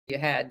you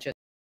had just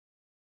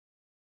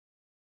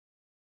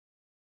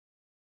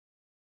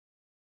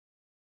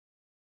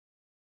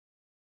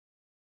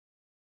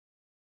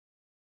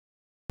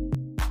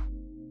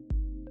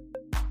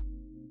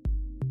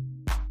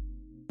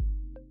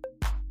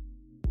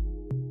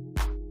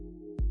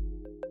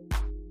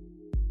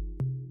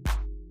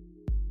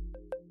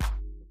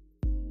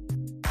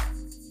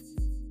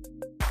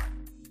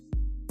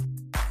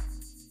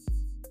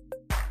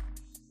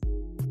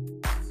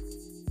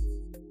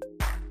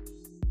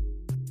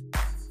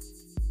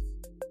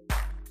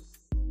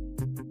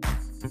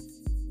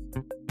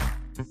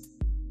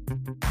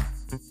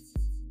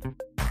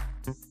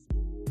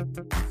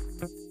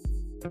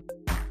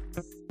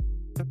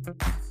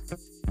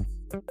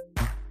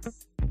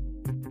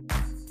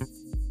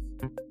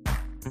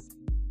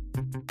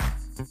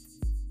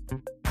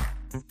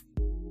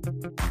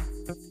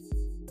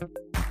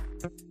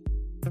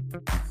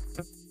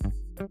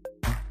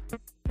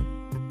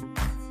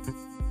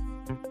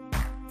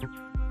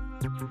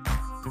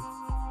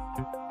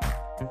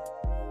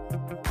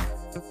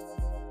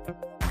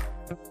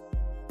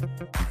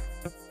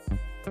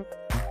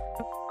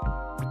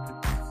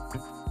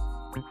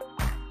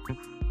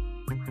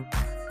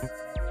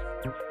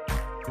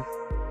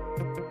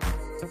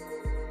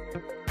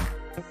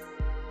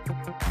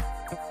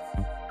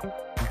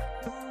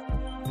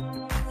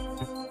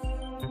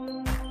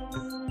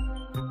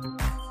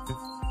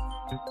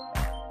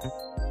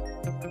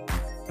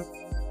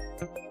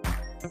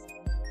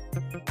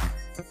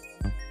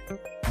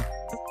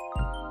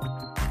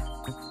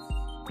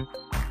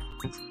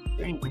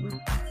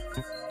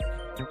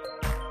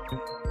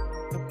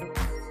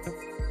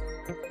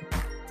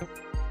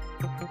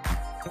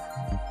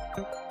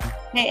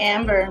Hey,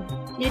 Amber,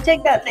 can you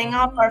take that thing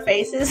off our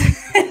faces?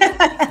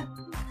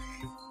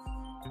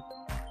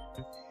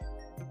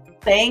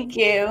 Thank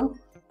you.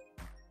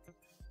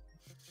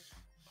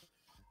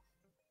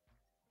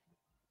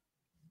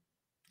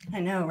 I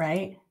know,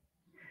 right?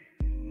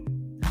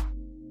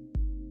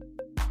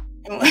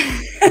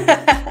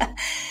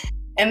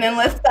 And then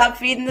let's stop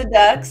feeding the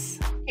ducks.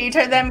 Can you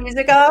turn that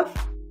music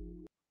off?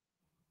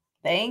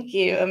 Thank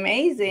you.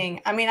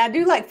 Amazing. I mean, I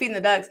do like feeding the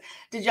ducks.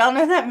 Did y'all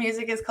know that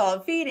music is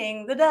called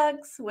Feeding the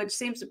Ducks, which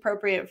seems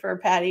appropriate for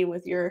Patti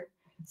with your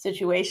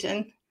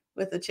situation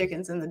with the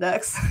chickens and the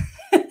ducks.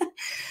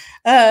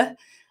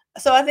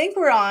 So I think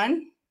we're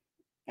on.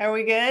 Are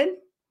we good?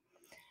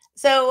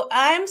 So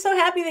I'm so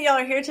happy that y'all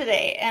are here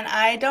today. And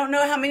I don't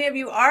know how many of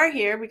you are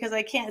here because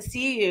I can't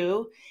see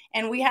you.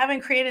 And we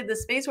haven't created the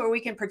space where we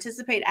can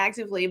participate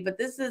actively, but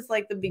this is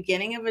like the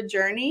beginning of a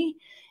journey.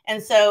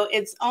 And so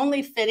it's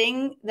only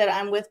fitting that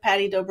I'm with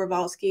Patti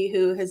Dobrowoski,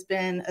 who has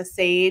been a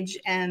sage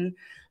and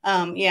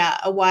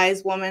a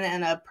wise woman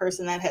and a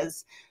person that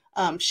has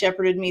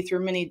shepherded me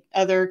through many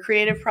other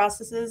creative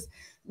processes.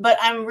 But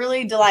I'm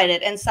really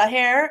delighted. And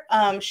Saher,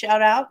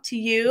 shout out to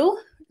you,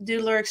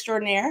 doodler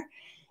extraordinaire.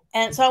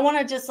 And so I want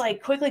to just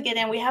like quickly get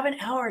in. We have an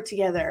hour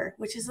together,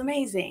 which is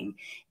amazing.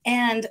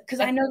 And because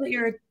I know that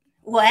you're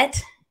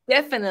what?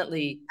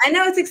 definitely. I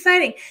know it's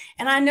exciting.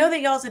 And I know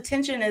that y'all's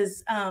attention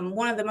is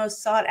one of the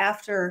most sought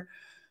after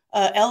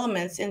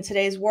elements in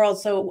today's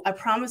world. So I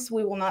promise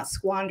we will not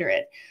squander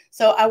it.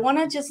 So I want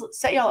to just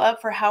set y'all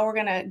up for how we're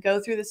going to go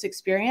through this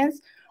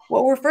experience.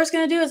 What we're first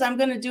going to do is I'm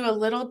going to do a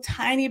little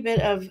tiny bit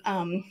of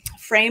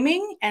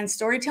framing and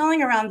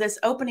storytelling around this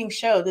opening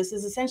show. This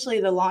is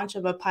essentially the launch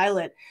of a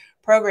pilot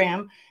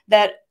program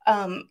that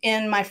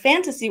in my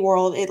fantasy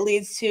world, it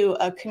leads to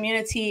a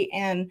community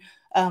and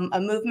a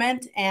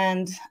movement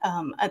and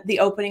the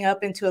opening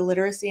up into a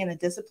literacy and a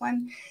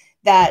discipline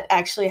that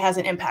actually has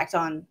an impact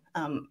on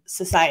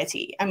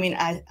society. I mean,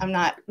 I'm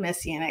not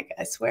messianic,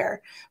 I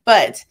swear.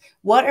 But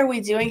what are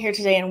we doing here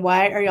today and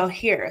why are y'all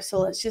here? So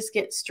let's just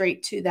get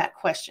straight to that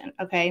question,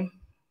 okay?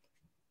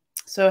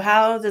 So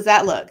how does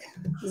that look?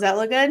 Does that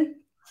look good?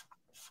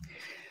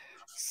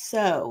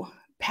 So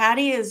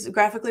Patti is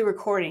graphically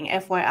recording,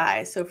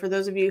 FYI. So for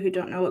those of you who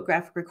don't know what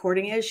graphic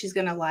recording is, she's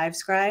going to live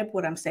scribe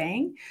what I'm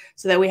saying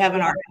so that we have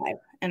an archive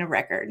and a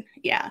record.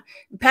 Yeah.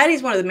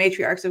 Patti's one of the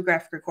matriarchs of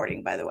graphic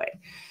recording, by the way.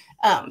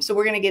 So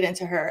we're going to get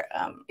into her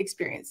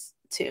experience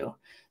too.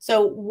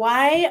 So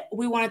why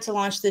we wanted to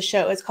launch this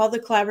show, it's called the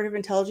Collaborative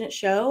Intelligence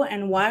Show.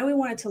 And why we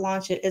wanted to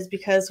launch it is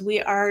because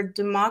we are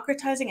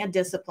democratizing a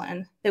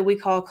discipline that we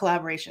call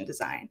collaboration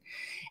design.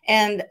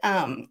 And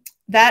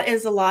that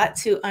is a lot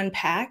to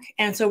unpack.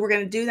 And so we're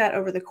going to do that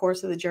over the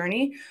course of the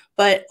journey.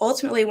 But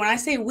ultimately, when I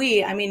say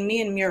we, I mean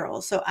me and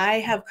MURAL. So I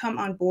have come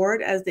on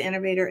board as the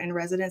innovator in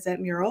residence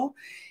at MURAL.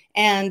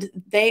 And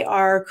they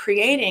are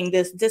creating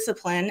this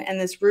discipline and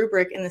this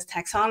rubric and this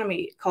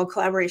taxonomy called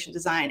collaboration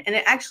design. And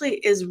it actually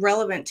is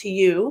relevant to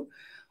you,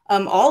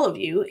 all of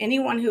you,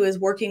 anyone who is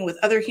working with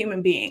other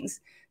human beings.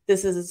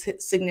 This is a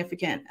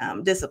significant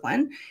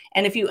discipline.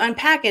 And if you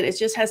unpack it, it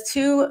just has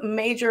two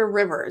major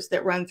rivers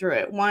that run through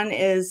it. One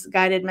is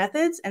guided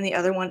methods and the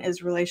other one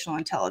is relational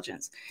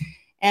intelligence.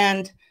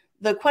 And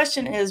the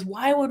question is,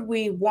 why would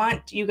we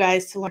want you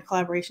guys to learn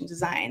collaboration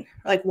design?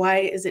 Like, why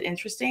is it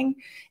interesting?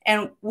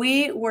 And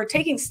we were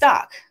taking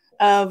stock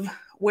of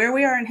where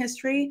we are in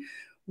history,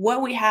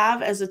 what we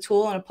have as a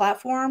tool and a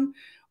platform,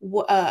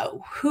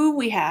 who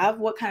we have,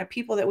 what kind of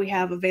people that we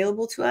have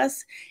available to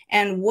us,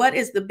 and what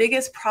is the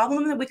biggest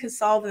problem that we could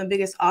solve and the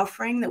biggest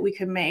offering that we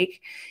could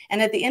make.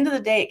 And at the end of the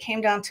day, it came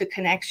down to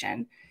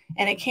connection.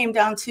 And it came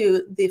down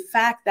to the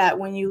fact that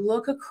when you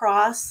look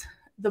across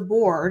the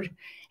board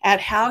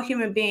at how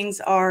human beings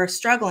are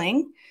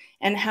struggling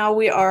and how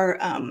we are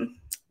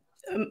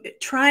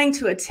trying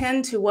to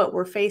attend to what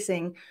we're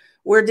facing,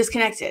 we're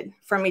disconnected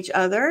from each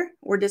other.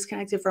 We're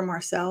disconnected from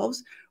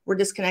ourselves. We're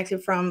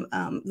disconnected from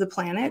the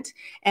planet,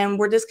 and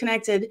we're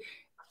disconnected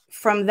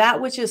from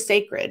that which is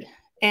sacred.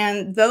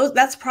 And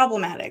that's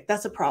problematic.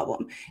 That's a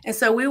problem. And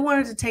so we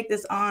wanted to take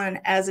this on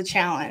as a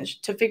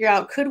challenge to figure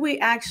out, could we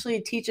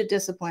actually teach a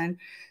discipline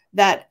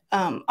that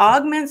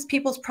augments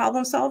people's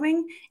problem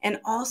solving and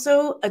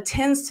also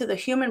attends to the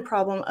human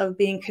problem of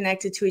being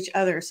connected to each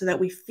other so that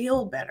we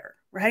feel better,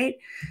 right?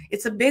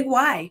 It's a big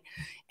why.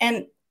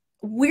 And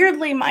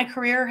weirdly, my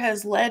career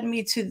has led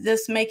me to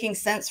this making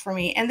sense for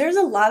me. And there's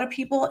a lot of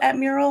people at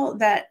Mural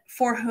that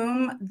for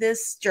whom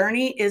this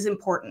journey is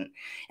important.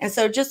 And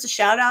so just a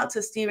shout out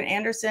to Steven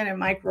Anderson and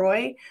Mike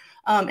Roy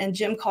and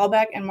Jim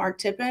Callback and Mark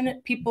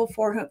Tippin, people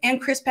for whom, and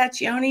Chris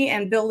Paccioni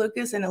and Bill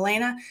Lucas and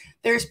Elena.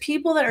 There's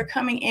people that are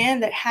coming in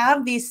that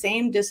have these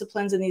same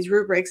disciplines and these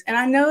rubrics. And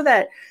I know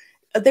that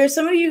there's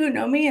some of you who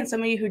know me and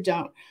some of you who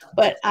don't,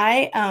 but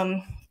I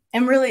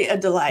am really a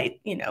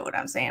delight, you know what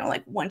I'm saying,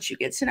 like once you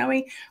get to know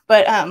me.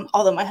 But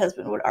although my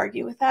husband would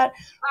argue with that,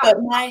 but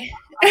I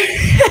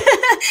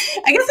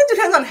guess it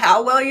depends on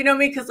how well you know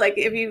me, because like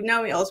if you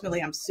know me,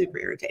 ultimately I'm super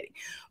irritating.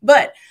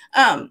 But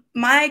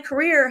my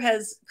career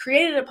has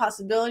created a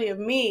possibility of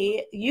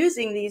me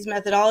using these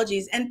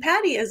methodologies, and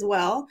Patti as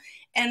well.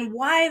 And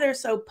why they're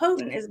so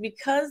potent is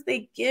because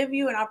they give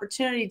you an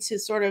opportunity to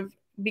sort of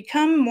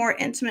become more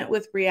intimate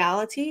with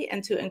reality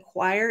and to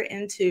inquire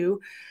into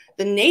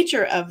the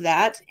nature of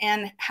that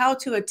and how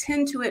to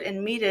attend to it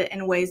and meet it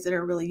in ways that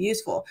are really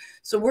useful.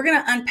 So we're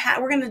going to unpack,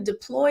 we're going to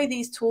deploy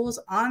these tools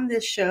on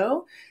this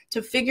show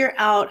to figure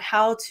out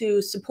how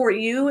to support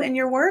you in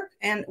your work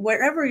and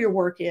wherever your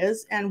work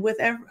is and with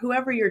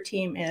whoever your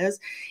team is.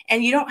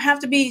 And you don't have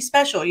to be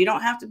special. You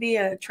don't have to be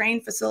a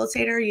trained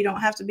facilitator. You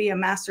don't have to be a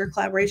master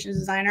collaboration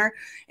designer.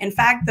 In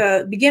fact,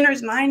 the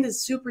beginner's mind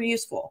is super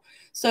useful.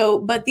 So,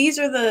 but these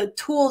are the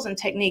tools and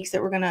techniques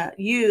that we're going to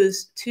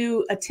use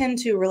to attend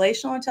to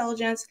relational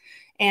intelligence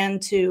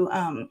and to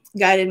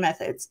guided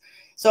methods.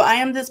 So I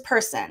am this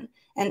person.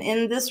 And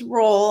in this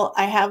role,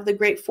 I have the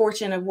great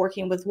fortune of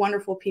working with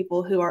wonderful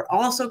people who are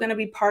also going to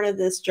be part of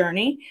this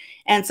journey.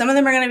 And some of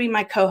them are going to be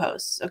my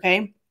co-hosts,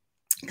 okay?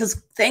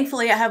 Because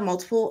thankfully I have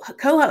multiple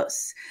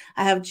co-hosts.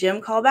 I have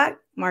Jim Callback,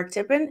 Mark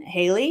Tippin,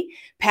 Haley.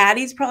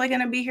 Patty's probably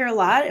going to be here a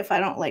lot if I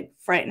don't like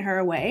frighten her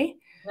away.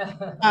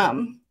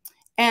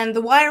 And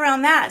the why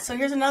around that. So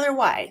here's another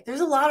why.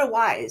 There's a lot of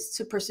whys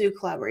to pursue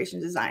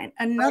collaboration design.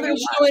 Another Are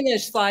you showing a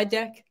slide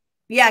deck?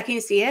 Yeah, can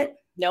you see it?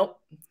 Nope.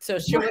 So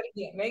show it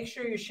again. Make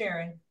sure you're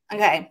sharing.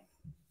 Okay.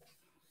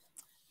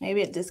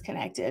 Maybe it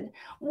disconnected.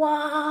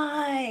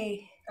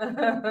 Why?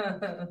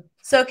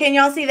 So can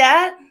y'all see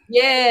that?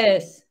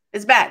 Yes.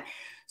 It's back.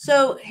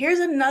 So here's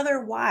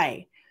another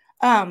why.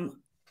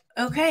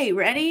 Okay,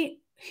 ready?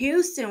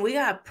 Houston, we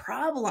got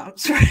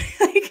problems, right?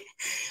 Like,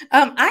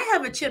 I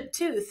have a chipped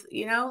tooth,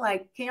 you know,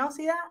 like, can y'all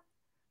see that?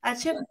 I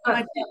chipped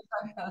my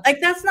tooth.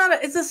 Like, that's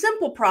not it's a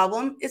simple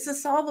problem. It's a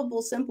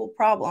solvable, simple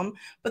problem,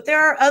 but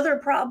there are other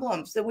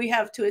problems that we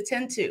have to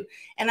attend to.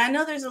 And I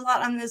know there's a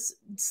lot on this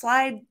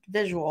slide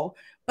visual,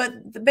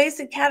 but the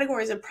basic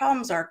categories of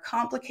problems are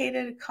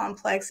complicated,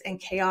 complex, and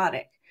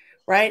chaotic,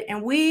 right?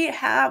 And we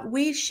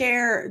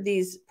share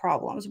these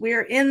problems.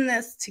 We're in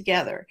this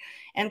together.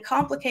 And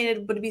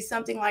complicated would be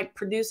something like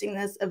producing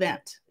this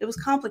event. It was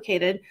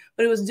complicated,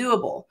 but it was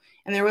doable,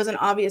 and there was an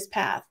obvious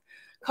path.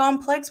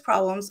 Complex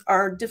problems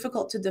are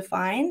difficult to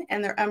define,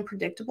 and they're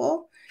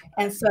unpredictable.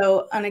 And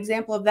so an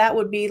example of that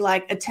would be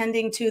like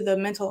attending to the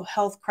mental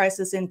health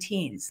crisis in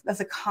teens. That's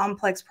a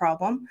complex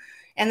problem.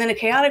 And then a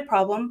chaotic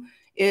problem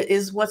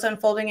is what's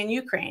unfolding in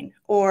Ukraine.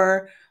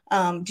 Or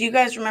do you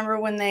guys remember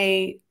when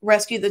they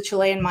rescued the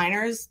Chilean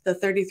miners, the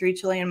 33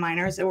 Chilean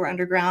miners that were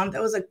underground?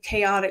 That was a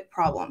chaotic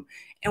problem.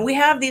 And we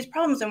have these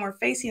problems and we're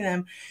facing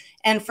them.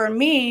 And for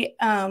me,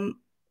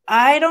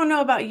 I don't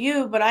know about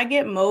you, but I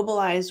get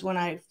mobilized when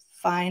I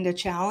find a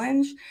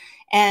challenge,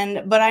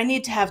 but I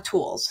need to have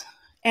tools.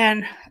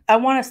 And I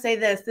want to say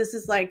this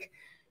is like,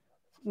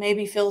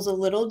 maybe feels a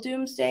little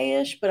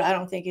doomsday-ish, but I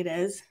don't think it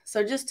is.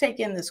 So just take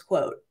in this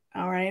quote.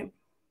 All right.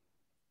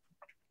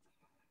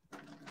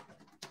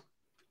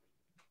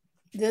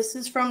 This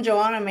is from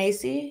Joanna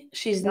Macy.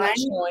 She's not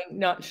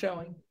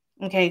showing.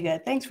 Okay,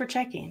 good. Thanks for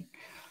checking.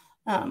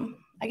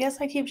 I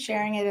guess I keep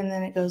sharing it and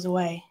then it goes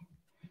away.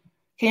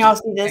 Can y'all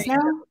see this now?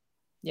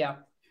 Yeah.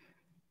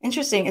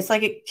 Interesting. It's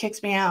like it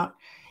kicks me out.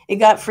 It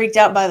got freaked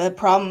out by the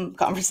problem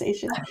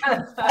conversation.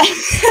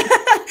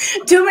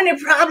 Too many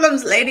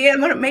problems, lady. I'm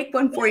going to make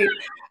one for you.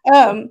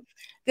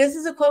 This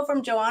is a quote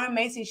from Joanna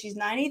Macy. She's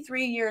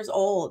 93 years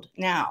old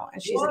now,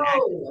 and she's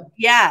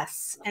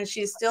yes, and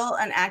she's still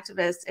an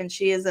activist, and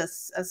she is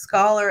a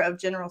scholar of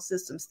general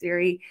systems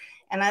theory.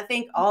 And I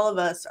think all of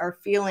us are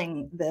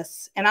feeling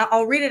this. And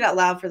I'll read it out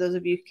loud for those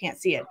of you who can't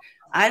see it.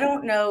 I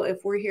don't know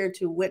if we're here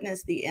to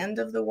witness the end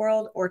of the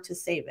world or to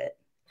save it,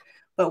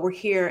 but we're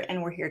here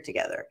and we're here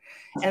together.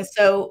 And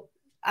so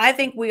I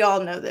think we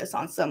all know this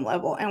on some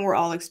level, and we're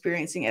all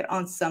experiencing it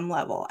on some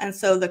level. And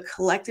so the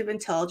collective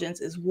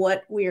intelligence is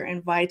what we are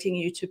inviting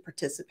you to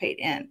participate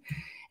in.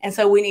 And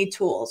so we need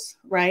tools,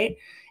 right?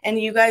 And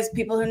you guys,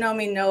 people who know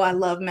me know I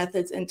love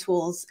methods and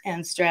tools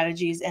and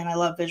strategies, and I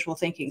love visual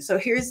thinking. So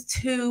here's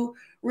two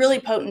really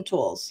potent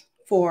tools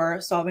for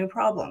solving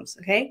problems,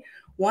 okay?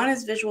 One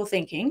is visual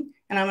thinking,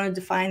 and I'm going to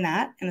define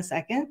that in a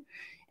second.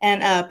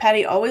 And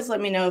Patti, always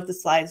let me know if the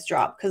slides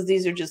drop, because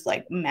these are just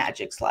like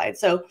magic slides.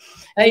 So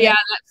yeah,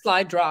 that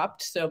slide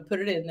dropped. So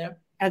put it in there.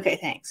 Okay,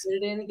 thanks. Put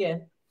it in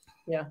again.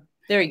 Yeah,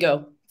 there you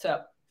go. It's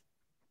up.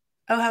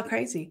 Oh, how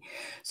crazy.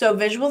 So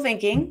visual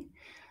thinking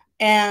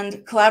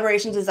and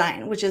collaboration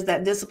design, which is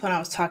that discipline I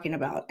was talking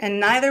about. And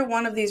neither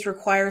one of these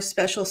requires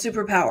special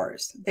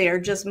superpowers. They are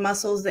just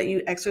muscles that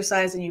you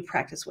exercise and you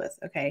practice with,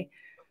 okay?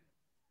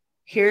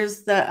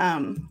 Here's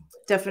the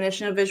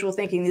definition of visual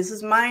thinking. This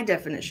is my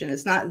definition.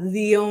 It's not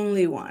the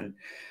only one,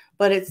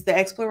 but it's the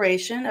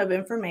exploration of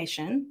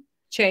information.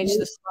 Change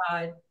the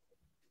slide.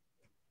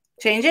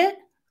 Change it?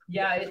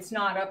 Yeah, it's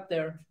not up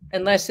there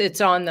unless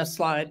it's on the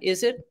slide.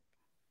 Is it? Do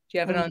you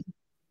have it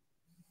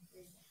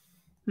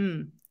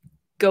on?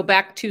 Go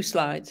back 2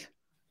 slides.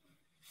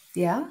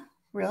 Yeah,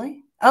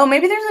 really? Oh,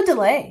 maybe there's a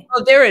delay.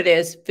 Oh, there it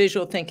is.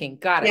 Visual thinking.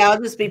 Got it. Yeah,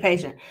 I'll just be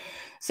patient.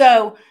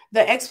 So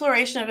the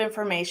exploration of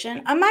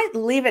information, I might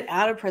leave it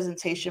out of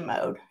presentation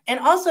mode. And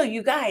also,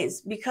 you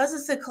guys, because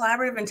it's a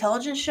collaborative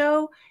intelligence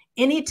show,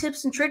 any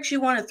tips and tricks you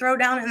want to throw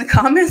down in the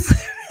comments,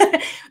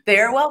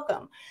 they're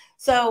welcome.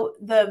 So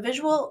the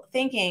visual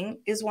thinking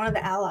is one of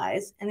the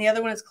allies, and the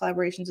other one is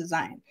collaboration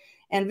design.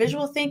 And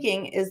visual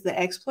thinking is the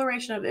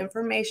exploration of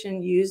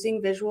information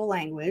using visual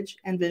language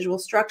and visual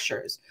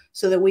structures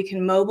so that we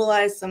can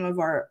mobilize some of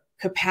our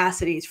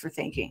capacities for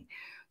thinking.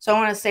 So I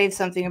want to say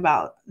something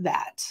about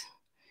that.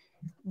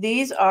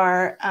 These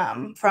are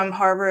from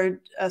Harvard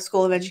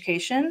School of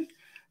Education,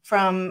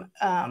 from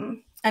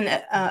an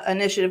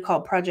initiative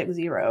called Project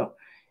Zero.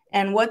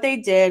 And what they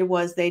did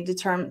was they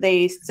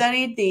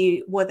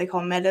studied what they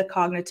call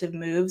metacognitive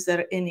moves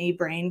that any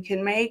brain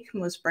can make,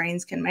 most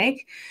brains can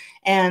make,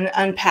 and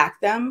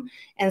unpack them.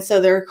 And so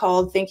they're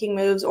called thinking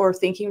moves or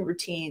thinking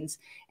routines.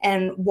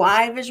 And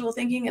why visual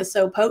thinking is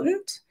so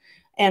potent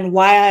and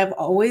why I've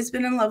always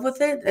been in love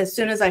with it as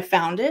soon as I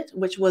found it,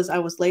 which was I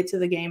was late to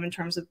the game in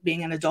terms of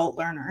being an adult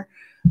learner,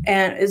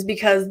 and is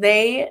because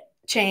they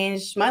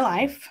changed my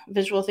life.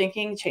 Visual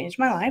thinking changed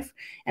my life,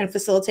 and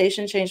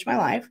facilitation changed my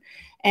life.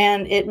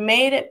 And it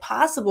made it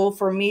possible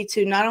for me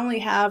to not only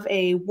have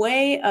a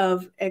way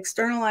of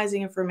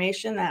externalizing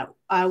information that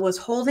I was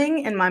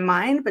holding in my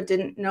mind, but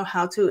didn't know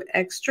how to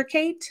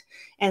extricate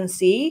and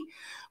see,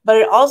 but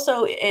it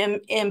also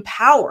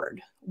empowered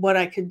what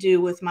I could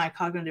do with my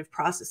cognitive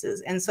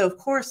processes. And so, of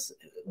course,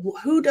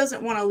 who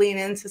doesn't want to lean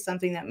into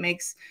something that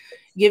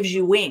gives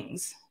you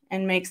wings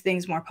and makes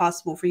things more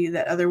possible for you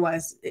that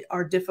otherwise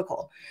are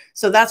difficult?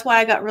 So that's why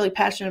I got really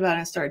passionate about it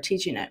and started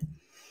teaching it.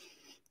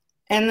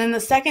 And then the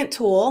second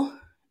tool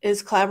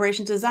is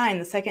collaboration design,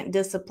 the second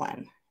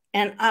discipline.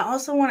 And I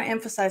also want to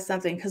emphasize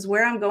something, because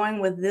where I'm going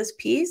with this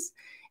piece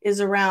is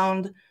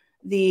around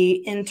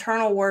the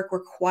internal work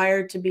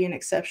required to be an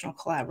exceptional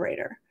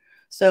collaborator.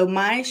 So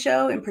my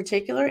show in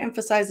particular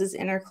emphasizes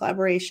inner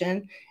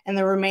collaboration, and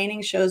the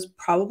remaining shows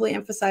probably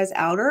emphasize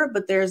outer,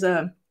 but there's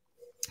a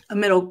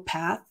middle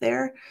path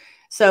there.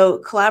 So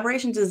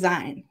collaboration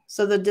design.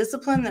 So the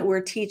discipline that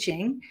we're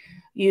teaching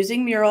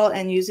using MURAL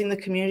and using the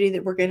community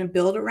that we're going to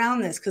build around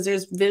this, because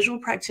there's visual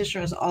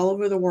practitioners all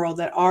over the world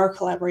that are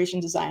collaboration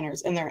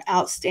designers, and they're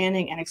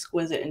outstanding and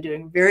exquisite and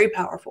doing very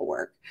powerful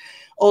work.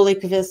 Oli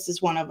Kvist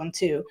is one of them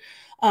too.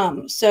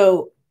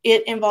 So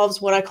it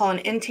involves what I call an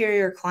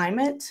interior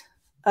climate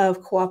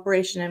of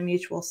cooperation and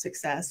mutual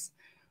success,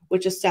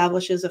 which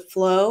establishes a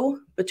flow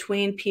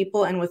between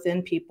people and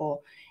within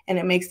people, and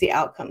it makes the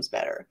outcomes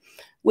better,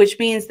 which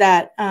means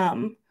that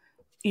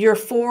you're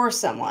for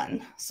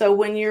someone. So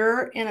when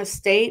you're in a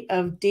state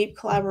of deep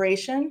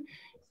collaboration,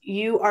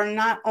 you are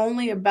not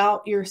only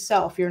about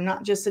yourself. You're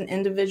not just an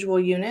individual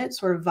unit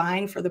sort of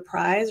vying for the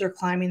prize or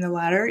climbing the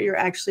ladder. You're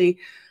actually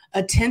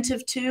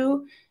attentive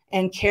to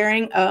and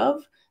caring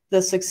of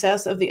the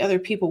success of the other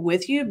people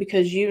with you,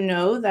 because you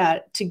know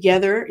that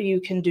together you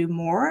can do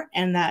more,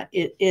 and that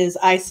it is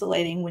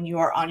isolating when you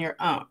are on your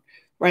own,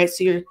 right?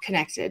 So you're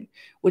connected,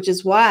 which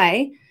is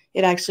why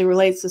it actually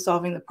relates to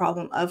solving the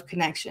problem of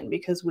connection,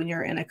 because when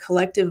you're in a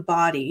collective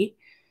body,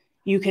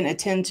 you can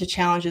attend to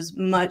challenges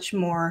much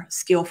more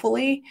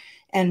skillfully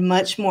and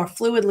much more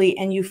fluidly,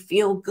 and you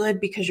feel good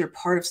because you're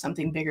part of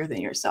something bigger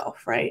than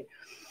yourself, right?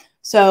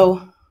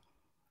 So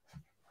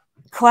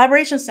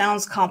collaboration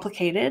sounds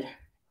complicated,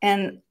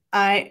 and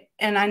I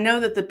and I know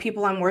that the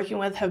people I'm working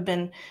with have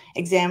been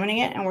examining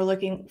it, and we're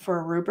looking for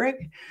a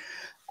rubric.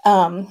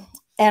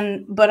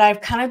 But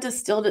I've kind of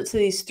distilled it to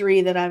these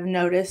 3 that I've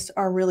noticed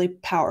are really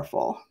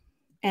powerful,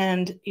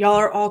 and y'all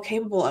are all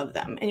capable of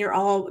them, and you're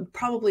all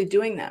probably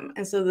doing them.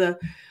 And so the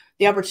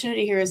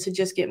opportunity here is to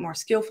just get more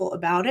skillful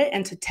about it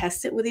and to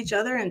test it with each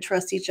other and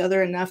trust each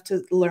other enough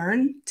to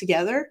learn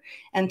together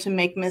and to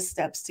make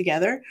missteps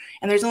together.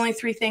 And there's only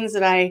 3 things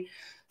that I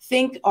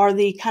think are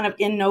the kind of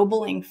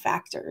ennobling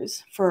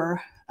factors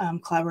for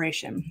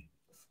collaboration.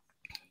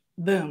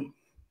 Boom,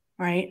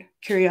 right?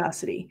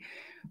 Curiosity.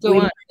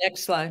 Go on,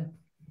 next slide.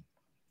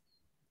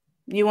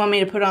 You want me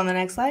to put on the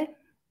next slide?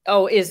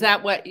 Oh, is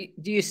that what,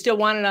 do you still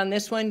want it on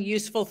this one?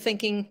 Useful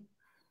thinking?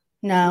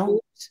 No.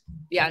 Oops.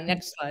 Yeah,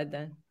 next slide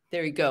then.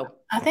 There you go.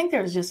 I think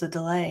there was just a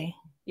delay.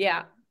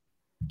 Yeah.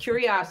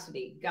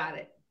 Curiosity. Got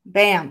it.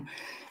 Bam.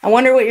 I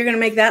wonder what you're going to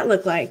make that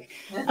look like.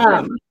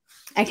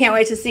 I can't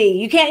wait to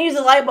see. You can't use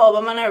a light bulb.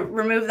 I'm going to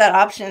remove that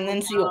option and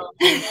then see what.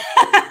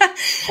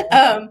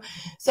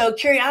 So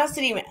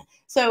curiosity, man.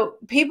 So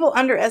people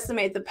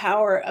underestimate the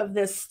power of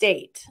this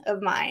state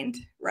of mind,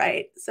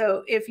 right?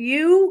 So if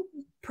you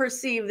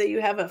perceive that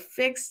you have a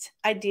fixed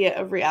idea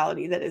of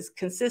reality that is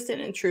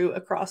consistent and true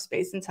across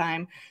space and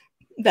time,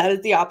 that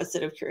is the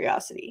opposite of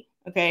curiosity.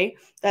 Okay,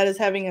 that is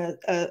having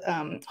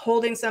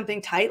holding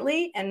something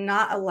tightly and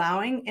not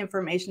allowing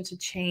information to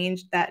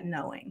change that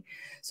knowing.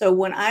 So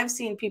when I've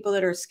seen people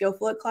that are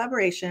skillful at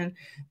collaboration,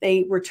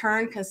 they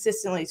return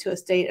consistently to a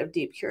state of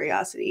deep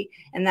curiosity,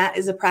 and that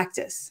is a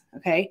practice.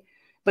 Okay,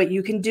 but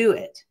you can do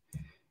it.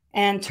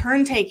 And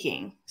turn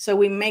taking. So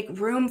we make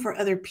room for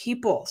other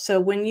people. So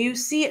when you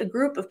see a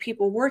group of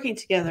people working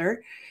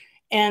together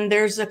and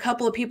there's a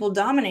couple of people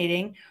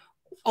dominating,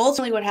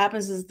 ultimately what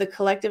happens is the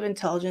collective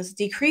intelligence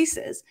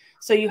decreases.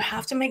 So you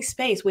have to make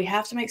space. We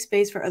have to make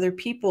space for other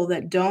people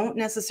that don't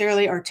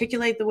necessarily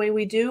articulate the way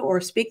we do or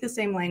speak the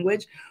same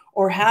language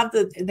or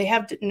they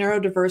have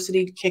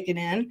neurodiversity kicking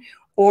in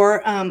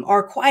or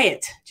are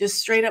quiet, just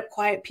straight up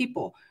quiet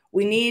people.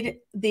 We need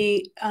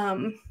the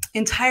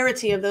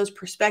entirety of those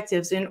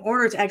perspectives in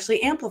order to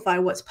actually amplify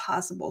what's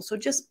possible. So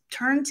just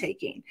turn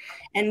taking,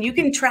 and you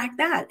can track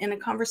that in a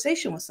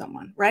conversation with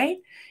someone, right?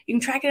 You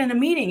can track it in a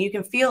meeting. You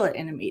can feel it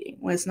in a meeting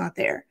when it's not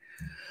there.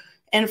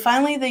 And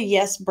finally, the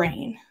yes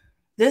brain.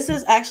 This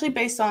is actually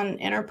based on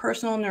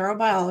interpersonal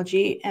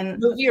neurobiology.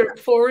 And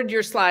forward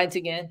your slides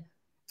again.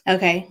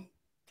 Okay.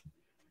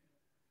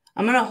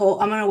 I'm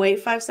gonna wait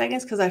 5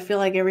 seconds because I feel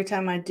like every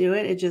time I do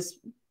it,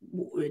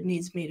 it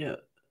needs me to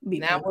be.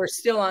 Now we're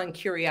still on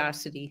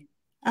curiosity.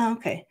 Oh,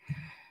 okay.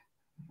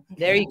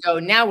 There you go.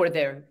 Now we're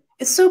there.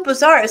 It's so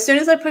bizarre. As soon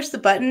as I push the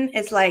button,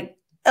 it's like,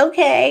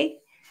 okay.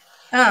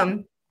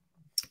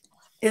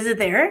 Is it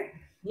there?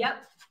 Yep.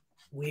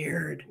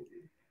 Weird.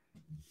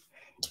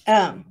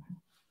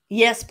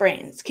 Yes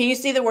brains. Can you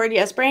see the word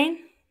yes brain?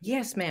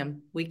 Yes,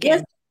 ma'am. We can.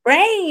 Yes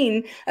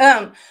brain.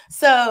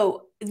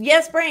 So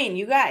yes brain,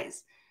 you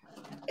guys,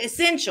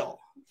 essential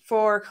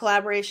for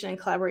collaboration and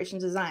collaboration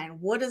design.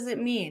 What does it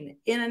mean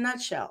in a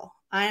nutshell?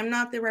 I am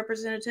not the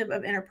representative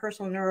of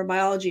interpersonal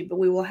neurobiology, but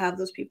we will have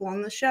those people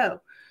on the show.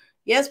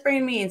 Yes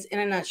brain means, in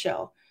a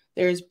nutshell,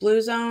 there's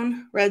blue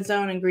zone, red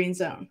zone, and green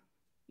zone.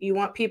 You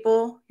want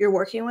people you're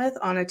working with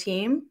on a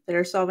team that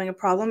are solving a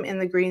problem in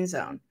the green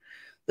zone.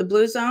 The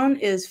blue zone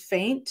is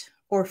faint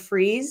or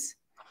freeze.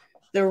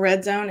 The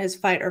red zone is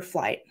fight or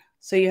flight.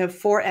 So you have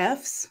 4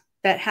 Fs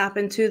that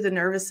happen to the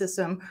nervous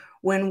system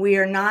when we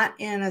are not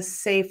in a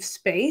safe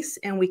space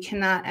and we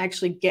cannot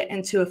actually get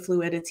into a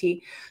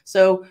fluidity.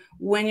 So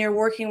when you're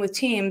working with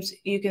teams,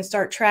 you can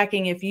start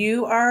tracking if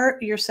you are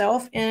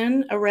yourself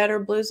in a red or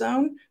blue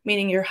zone,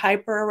 meaning you're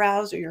hyper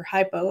aroused or you're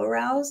hypo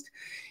aroused,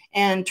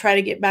 and try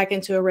to get back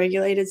into a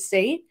regulated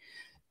state.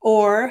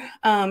 Or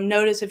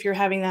notice if you're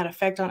having that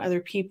effect on other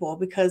people,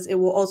 because it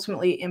will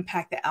ultimately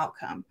impact the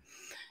outcome.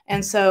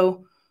 And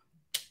so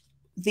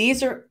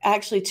these are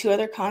actually 2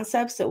 other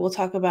concepts that we'll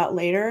talk about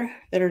later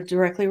that are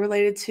directly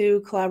related to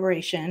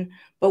collaboration.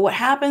 But what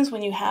happens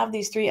when you have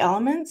these 3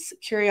 elements,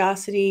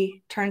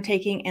 curiosity, turn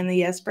taking, and the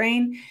yes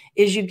brain,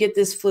 is you get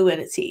this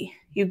fluidity.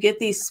 You get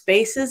these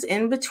spaces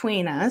in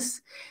between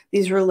us,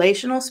 these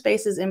relational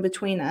spaces in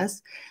between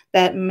us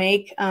that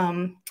make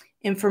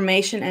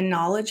information and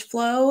knowledge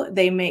flow.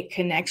 They make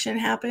connection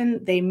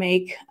happen. They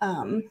make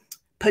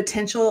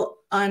potential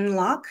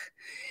unlock.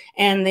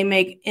 And they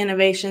make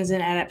innovations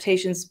and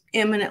adaptations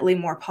eminently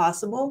more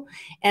possible.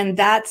 And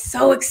that's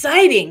so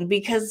exciting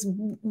because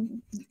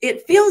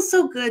it feels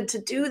so good to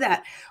do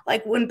that.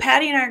 Like when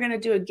Patti and I are going to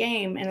do a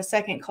game in a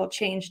second called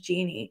Change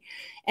Genie,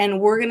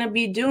 and we're going to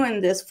be doing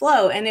this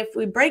flow. And if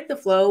we break the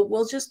flow,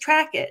 we'll just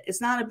track it.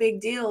 It's not a big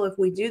deal if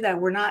we do that.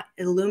 We're not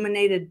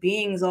illuminated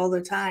beings all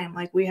the time.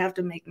 Like, we have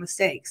to make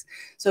mistakes.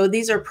 So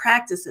these are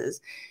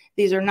practices.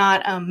 These are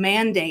not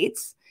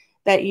mandates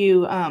that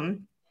you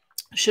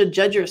should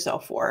judge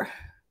yourself for.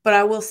 But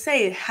I will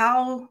say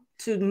how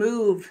to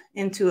move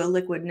into a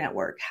liquid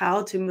network,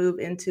 how to move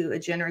into a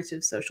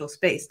generative social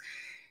space.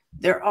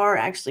 There are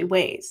actually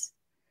ways.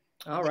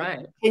 All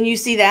right. Can you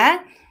see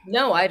that?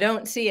 No, I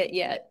don't see it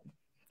yet.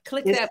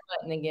 Click that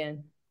button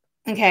again.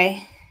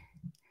 Okay.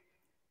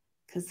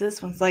 Because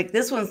this one's like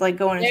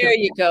going into. There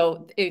you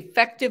go.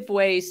 Effective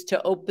ways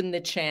to open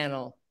the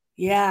channel.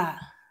 Yeah.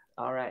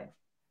 All right.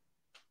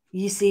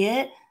 You see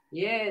it?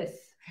 Yes.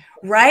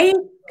 Right?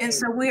 And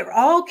so we're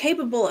all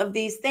capable of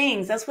these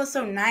things. That's what's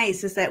so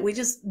nice, is that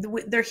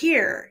they're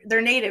here.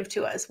 They're native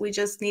to us. We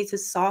just need to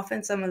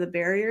soften some of the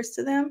barriers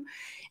to them.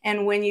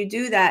 And when you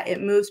do that,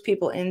 it moves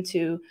people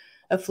into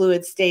a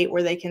fluid state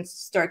where they can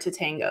start to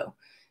tango.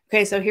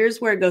 Okay, so here's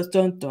where it goes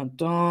dun, dun,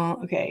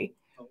 dun. Okay,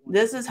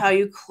 this is how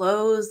you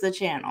close the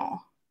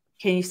channel.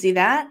 Can you see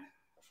that?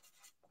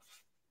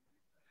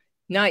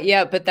 Not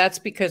yet, but that's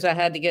because I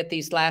had to get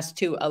these last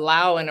two,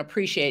 allow and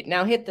appreciate.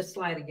 Now hit the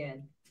slide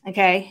again.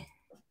 Okay.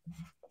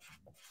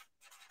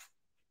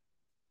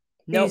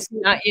 Nope,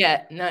 not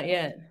yet. Not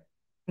yet.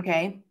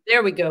 Okay.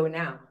 There we go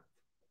now.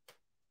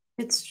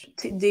 It's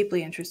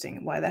deeply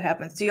interesting why that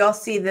happens. Do y'all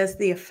see this?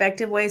 The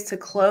effective ways to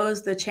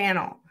close the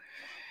channel.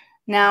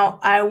 Now,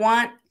 I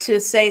want to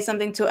say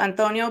something to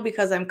Antonio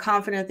because I'm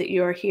confident that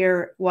you're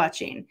here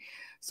watching.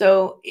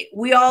 So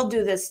we all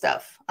do this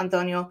stuff,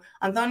 Antonio.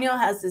 Antonio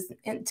has this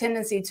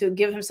tendency to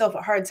give himself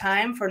a hard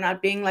time for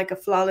not being like a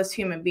flawless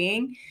human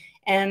being.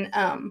 And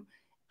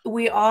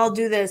we all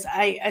do this.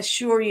 I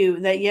assure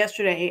you that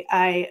yesterday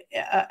I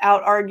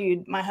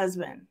out-argued my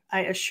husband.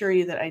 I assure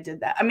you that I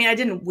did that. I mean, I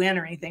didn't win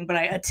or anything, but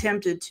I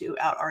attempted to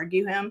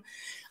out-argue him.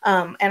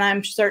 And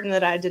I'm certain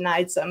that I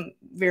denied some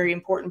very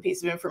important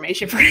piece of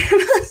information for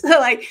him. So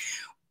like,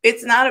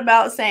 it's not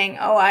about saying,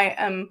 oh,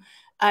 I'm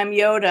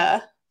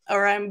Yoda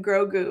or I'm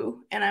Grogu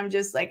and I'm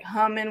just like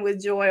humming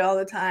with joy all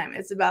the time.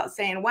 It's about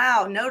saying,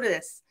 wow,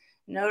 notice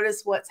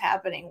what's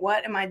happening.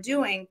 What am I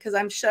doing? Because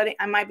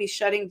I might be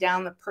shutting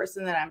down the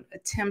person that I'm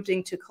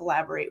attempting to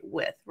collaborate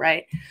with,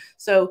 right?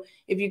 So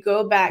if you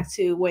go back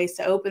to ways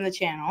to open the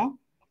channel,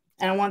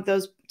 and I want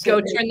those to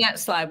go turn that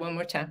slide one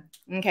more time.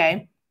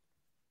 Okay.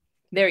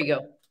 There you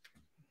go.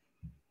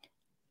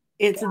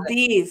 It's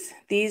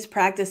these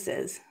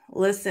practices.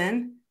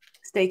 Listen,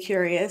 stay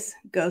curious,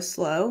 go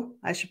slow.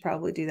 I should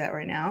probably do that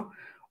right now.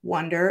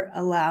 Wonder,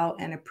 allow,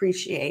 and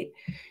appreciate.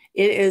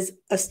 It is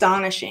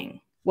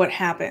astonishing what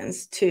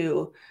happens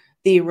to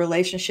the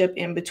relationship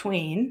in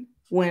between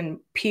when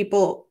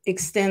people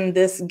extend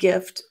this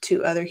gift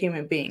to other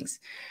human beings.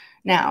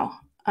 Now,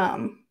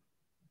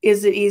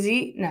 is it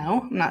easy?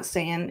 No, I'm not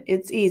saying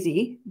it's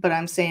easy, but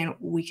I'm saying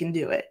we can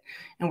do it.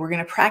 And we're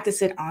going to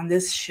practice it on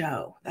this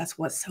show. That's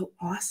what's so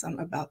awesome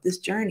about this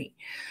journey.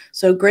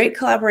 So great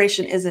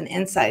collaboration is an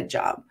inside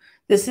job.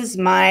 This is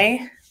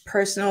my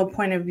personal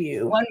point of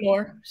view. One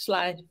more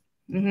slide.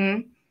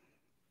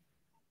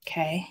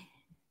 Okay.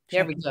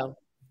 There we go.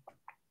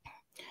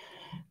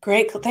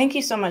 Great. Thank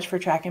you so much for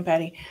tracking,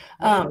 Patti.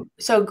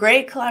 So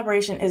great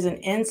collaboration is an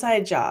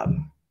inside job.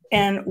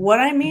 And what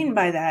I mean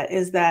by that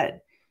is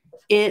that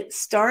it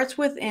starts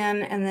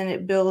within and then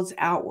it builds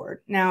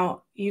outward.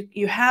 Now,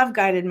 you have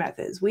guided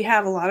methods. We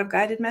have a lot of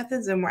guided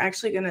methods, and we're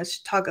actually going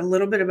to talk a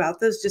little bit about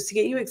this just to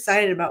get you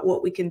excited about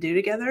what we can do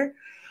together.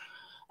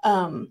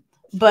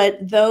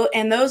 But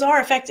those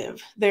are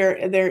effective.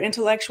 They're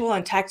intellectual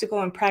and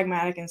tactical and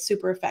pragmatic and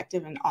super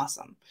effective and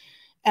awesome.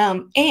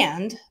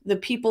 And the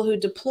people who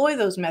deploy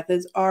those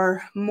methods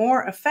are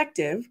more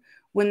effective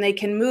when they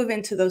can move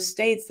into those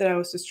states that I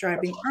was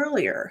describing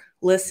earlier.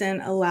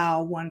 Listen,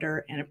 allow,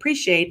 wonder, and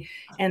appreciate.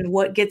 And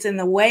what gets in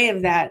the way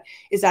of that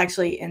is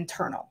actually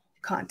internal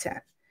content.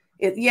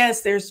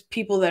 Yes, there's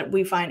people that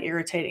we find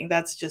irritating.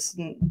 That's just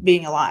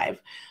being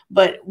alive.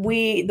 But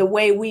the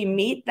way we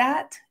meet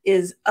that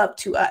is up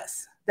to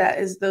us.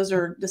 Those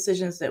are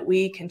decisions that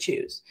we can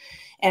choose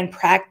and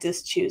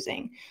practice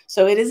choosing.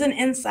 So it is an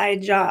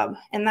inside job.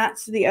 And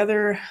that's the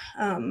other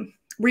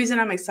reason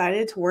I'm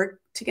excited to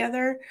work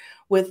together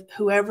with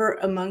whoever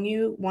among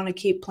you want to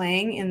keep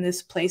playing in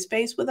this play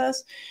space with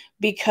us,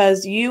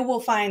 because you will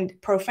find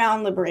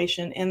profound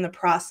liberation in the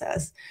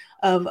process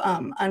of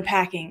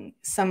unpacking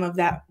some of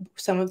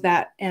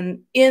that,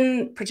 and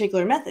in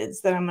particular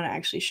methods that I'm going to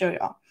actually show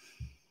y'all.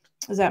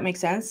 Does that make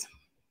sense?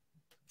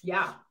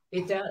 Yeah,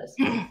 it does.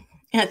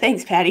 Yeah,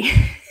 thanks, Patti.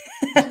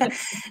 I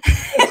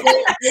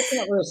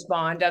can't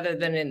respond other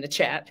than in the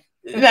chat.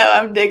 No,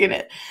 I'm digging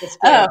it.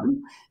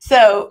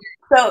 So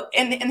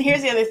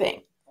here's the other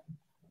thing.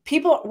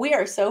 We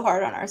are so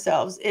hard on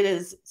ourselves. It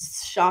is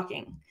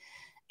shocking.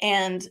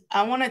 And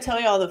I want to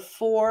tell y'all the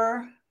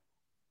 4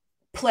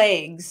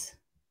 plagues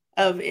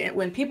of it.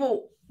 When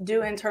people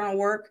do internal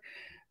work,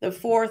 the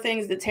 4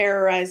 things that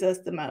terrorize us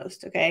the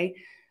most. Okay.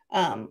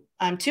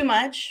 I'm too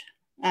much.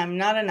 I'm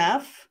not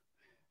enough.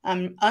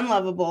 I'm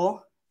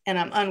unlovable, and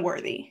I'm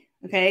unworthy.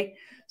 Okay.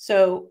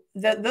 So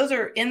those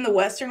are, in the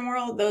Western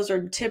world, those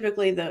are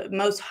typically the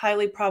most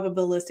highly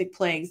probabilistic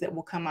plagues that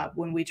will come up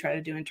when we try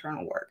to do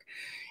internal work.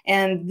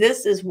 And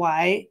this is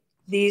why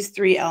these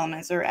 3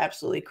 elements are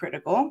absolutely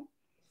critical.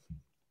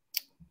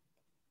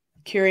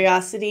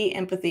 Curiosity,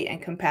 empathy,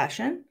 and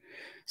compassion.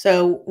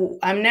 So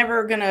I'm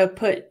never going to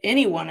put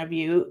any one of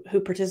you who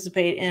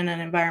participate in an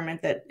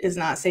environment that is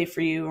not safe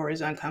for you or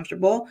is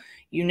uncomfortable.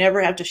 You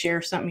never have to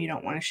share something you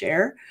don't want to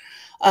share.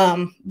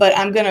 But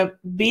I'm going to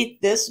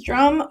beat this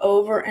drum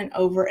over and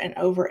over and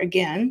over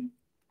again,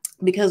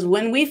 because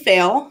when we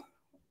fail,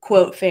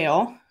 quote,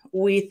 fail,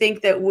 we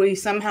think that we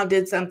somehow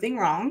did something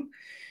wrong,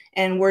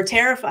 and we're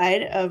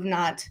terrified of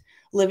not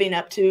living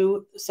up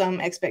to some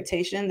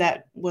expectation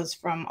that was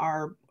from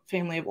our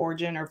family of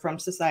origin or from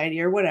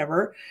society or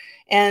whatever.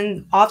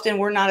 And often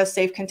we're not a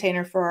safe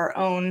container for our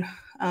own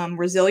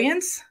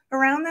resilience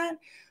around that.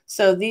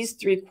 So these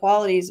three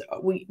qualities,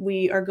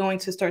 we are going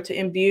to start to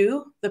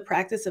imbue the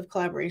practice of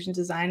collaboration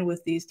design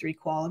with these three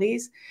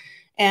qualities.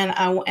 And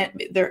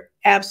they're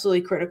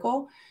absolutely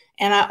critical.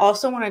 And I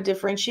also want to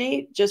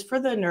differentiate, just for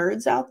the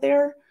nerds out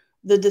there,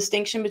 the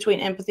distinction between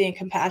empathy and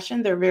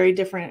compassion. They're very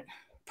different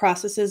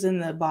processes in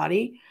the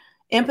body.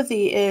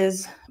 Empathy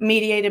is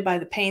mediated by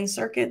the pain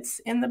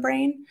circuits in the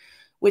brain,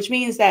 which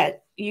means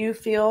that you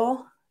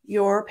feel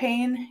your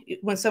pain.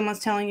 When someone's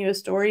telling you a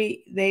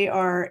story, they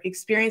are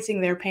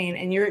experiencing their pain,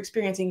 and you're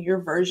experiencing your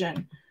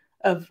version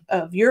of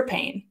your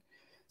pain.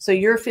 So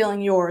you're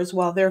feeling yours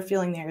while they're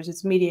feeling theirs.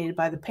 It's mediated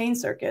by the pain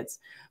circuits.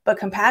 But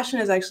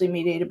compassion is actually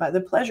mediated by the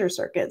pleasure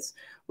circuits,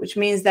 which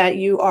means that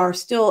you are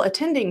still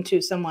attending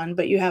to someone,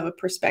 but you have a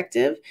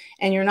perspective,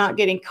 and you're not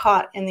getting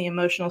caught in the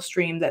emotional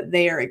stream that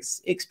they are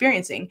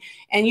experiencing.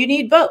 And you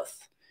need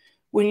both.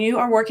 When you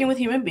are working with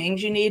human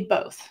beings, you need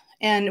both.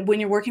 And when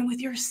you're working with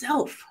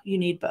yourself, you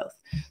need both.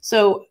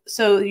 So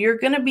you're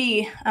going to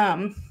be,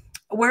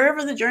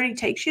 wherever the journey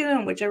takes you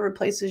and whichever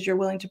places you're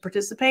willing to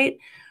participate,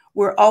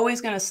 we're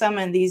always going to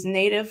summon these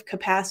native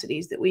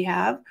capacities that we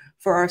have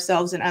for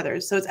ourselves and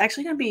others. So it's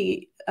actually going to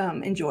be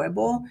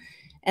enjoyable,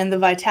 and the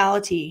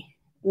vitality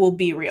will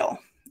be real.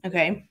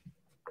 Okay.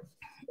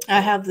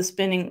 I have the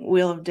spinning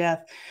wheel of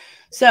death.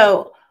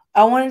 So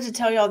I wanted to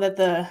tell y'all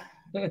that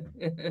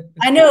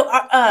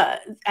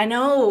I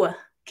know,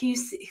 can you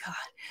see?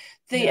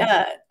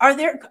 God,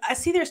 I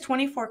see there's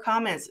 24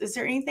 comments. Is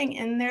there anything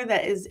in there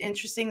that is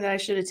interesting that I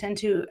should attend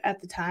to at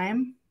the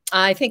time?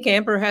 I think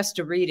Amber has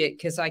to read it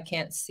because I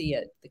can't see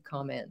it, the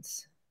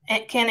comments.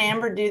 Can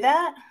Amber do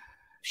that?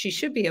 She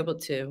should be able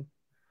to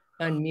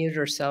unmute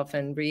herself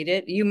and read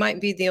it. You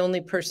might be the only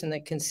person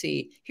that can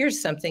see.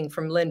 Here's something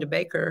from Linda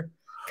Baker.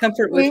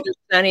 Comfort with your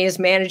Sunni is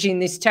managing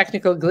these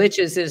technical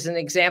glitches is an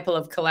example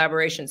of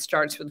collaboration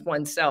starts with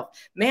oneself.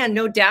 Man,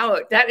 no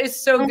doubt. That is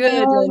so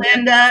good.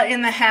 Linda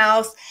in the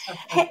house.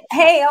 Okay.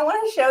 Hey, I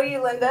want to show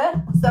you,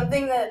 Linda,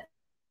 something that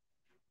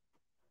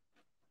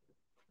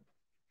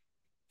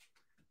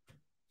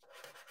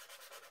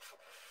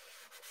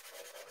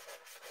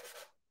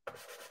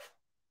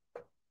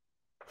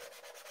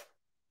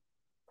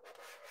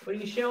What are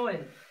you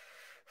showing?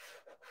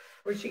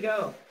 Where'd she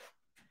go?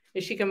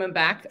 Is she coming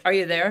back? Are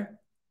you there?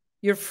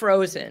 You're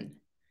frozen.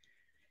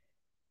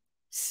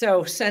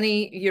 So,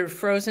 Sunni, you're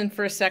frozen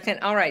for a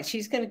second. All right,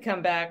 she's going to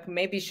come back.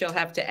 Maybe she'll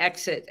have to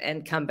exit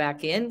and come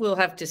back in. We'll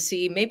have to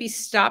see. Maybe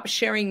stop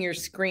sharing your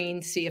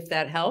screen, see if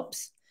that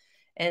helps.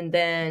 And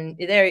then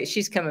there,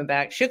 she's coming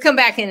back. She'll come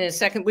back in a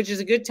second, which is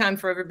a good time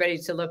for everybody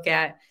to look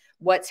at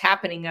what's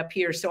happening up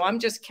here. So I'm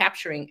just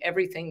capturing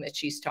everything that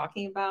she's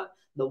talking about,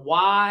 the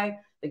why,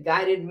 the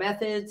guided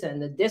methods,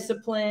 and the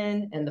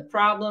discipline, and the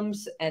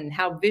problems, and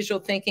how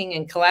visual thinking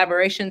and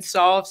collaboration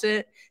solves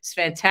it. It's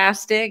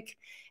fantastic.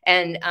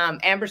 And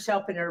Amber's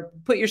helping her.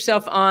 Put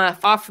yourself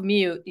off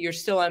mute. You're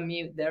still on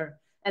mute there.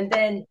 And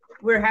then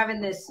we're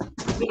having this,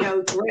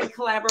 great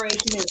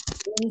collaboration and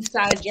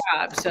inside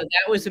job. So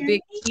that was a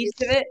big piece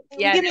of it.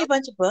 Yeah. Give me a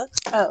bunch of books.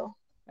 Oh.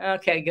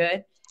 Okay,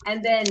 good.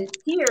 And then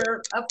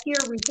up here,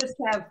 we just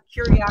have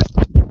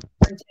curiosity,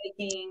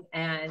 taking,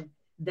 and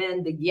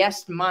then the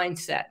yes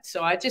mindset.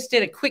 So I just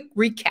did a quick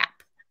recap.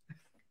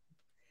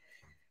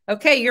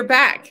 Okay, you're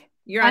back.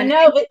 You're on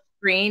the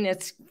screen.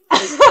 It's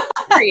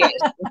curious.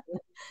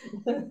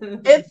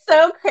 It's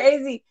so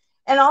crazy.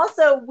 And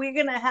also, we're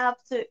going to have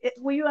to,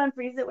 will you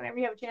unfreeze it whenever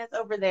you have a chance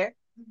over there?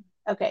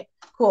 Okay,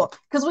 cool.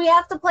 Because we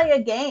have to play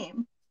a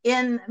game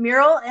in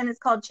Mural, and it's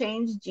called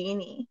Change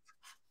Genie.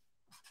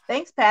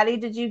 Thanks, Patty.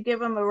 Did you give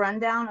them a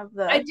rundown of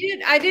the... I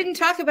did. I didn't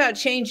talk about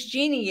Change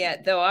Genie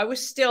yet, though. I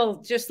was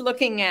still just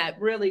looking at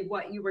really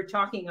what you were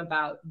talking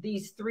about,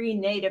 these three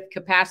native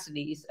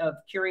capacities of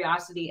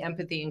curiosity,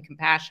 empathy, and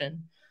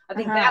compassion. I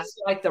think that's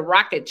like the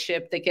rocket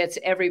ship that gets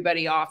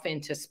everybody off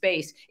into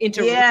space,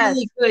 into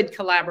really good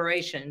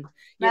collaboration.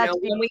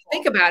 When we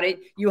think about it,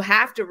 you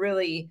have to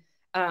really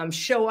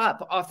show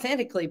up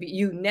authentically, but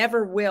you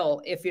never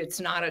will if it's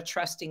not a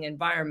trusting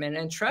environment.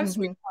 And trust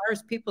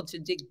requires people to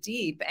dig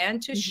deep and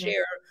to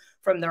share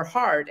from their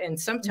heart. And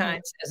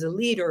sometimes as a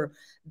leader,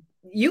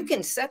 you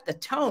can set the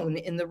tone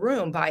in the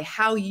room by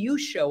how you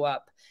show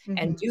up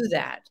and do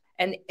that.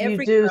 And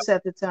you do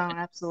set the tone.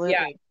 Absolutely.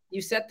 Yeah,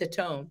 you set the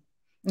tone.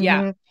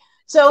 Yeah.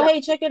 So,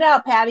 hey, check it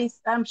out,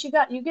 Patty's.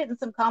 You getting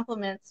some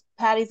compliments.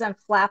 Patty's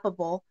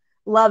unflappable.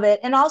 Love it.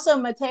 And also,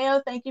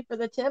 Mateo, thank you for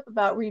the tip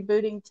about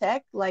rebooting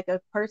tech like a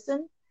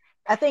person.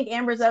 I think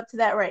Amber's up to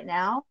that right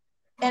now.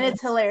 And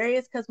it's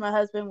hilarious because my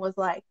husband was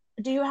like,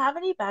 do you have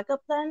any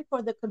backup plan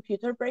for the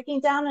computer breaking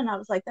down? And I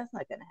was like, that's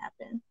not going to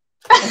happen.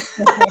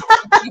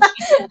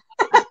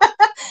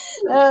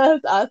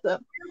 That's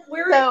awesome.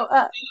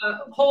 we're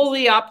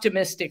wholly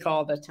optimistic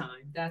all the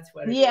time. That's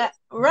what it is.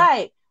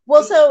 Right.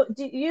 Well, so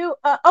do you,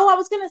 I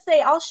was going to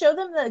say, I'll show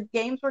them the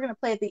games we're going to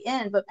play at the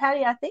end, but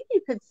Patty, I think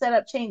you could set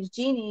up Change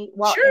Genie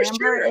while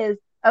Amber is,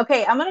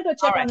 okay, I'm going to go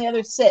check on the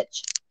other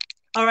sitch.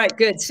 All right,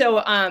 good. So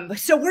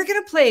we're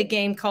going to play a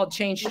game called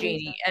Change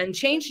Genie, and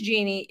Change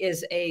Genie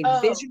is a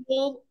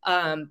visual,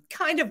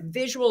 kind of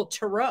visual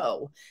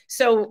tarot.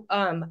 So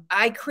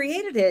I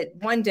created it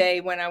one day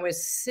when I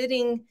was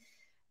sitting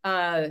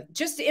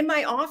just in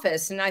my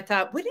office, and I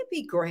thought, wouldn't it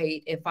be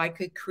great if I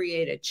could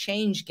create a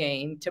change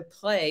game to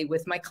play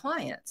with my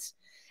clients?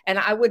 And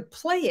I would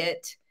play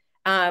it.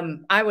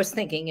 I was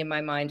thinking in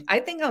my mind, I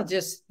think I'll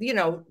just,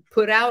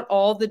 put out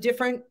all the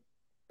different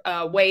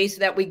ways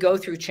that we go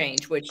through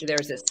change, which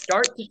there's a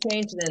start to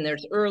change, and then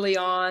there's early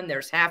on,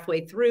 there's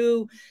halfway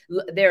through,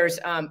 there's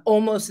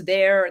almost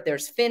there,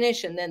 there's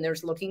finish, and then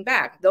there's looking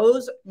back.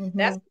 That's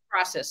the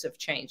process of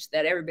change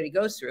that everybody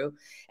goes through.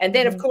 And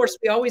then, of course,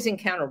 we always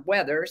encounter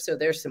weather. So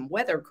there's some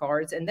weather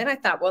cards. And then I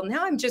thought, well,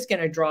 now I'm just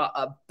going to draw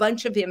a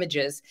bunch of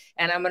images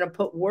and I'm going to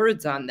put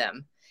words on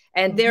them.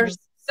 And there's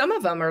some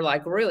of them are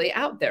like really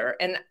out there.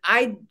 And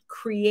I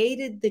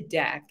created the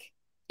deck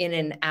in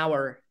an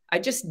hour. I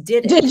just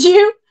did it. Did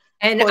you?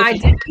 And I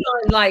did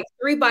it on like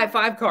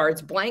 3x5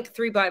 cards, blank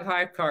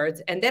 3x5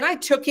 cards. And then I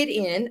took it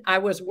in. I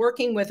was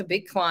working with a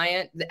big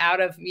client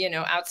out of,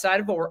 outside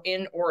of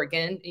in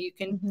Oregon. You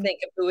can think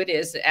of who it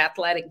is,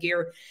 athletic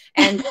gear.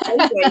 And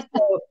anyway,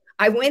 so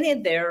I went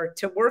in there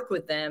to work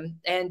with them,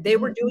 and they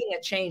were doing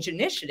a change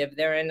initiative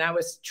there. And I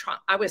was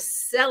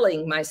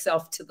selling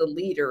myself to the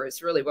leader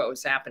is really what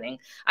was happening.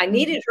 I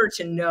needed her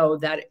to know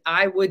that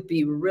I would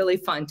be really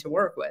fun to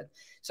work with.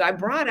 So I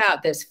brought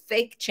out this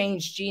fake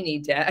Change Genie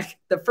deck,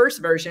 the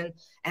first version,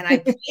 and I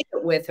played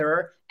it with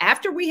her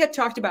after we had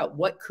talked about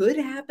what could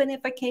happen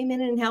if I came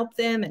in and helped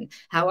them and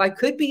how I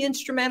could be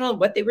instrumental,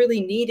 what they really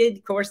needed.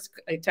 Of course,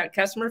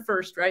 customer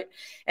first, right?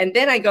 And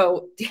then I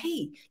go,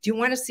 hey, do you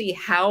want to see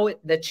how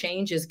the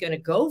change is going to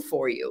go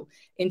for you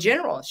in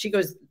general? She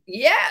goes,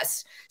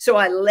 yes. So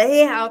I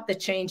lay out the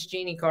Change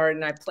Genie card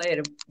and I played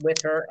it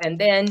with her. And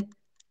then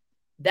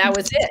that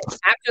was it.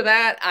 After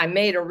that, I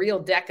made a real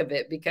deck of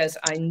it because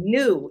I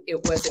knew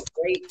it was a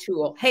great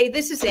tool. Hey,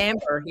 this is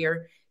Amber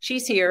here.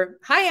 She's here.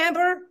 Hi,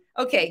 Amber.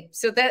 Okay,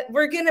 so that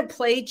we're going to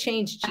play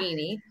Change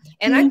Genie.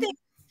 And I think,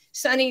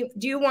 Sunny,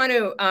 do you want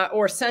to,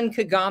 or Sun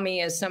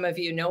Kagami, as some of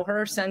you know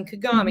her, Sun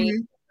Kagami.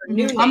 Her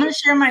new name, I'm going to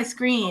share my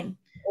screen.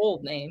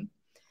 Old name.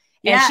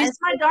 Yeah, it's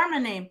my Dharma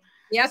name.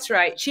 That's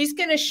right. She's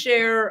going to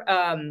share,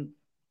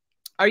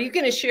 are you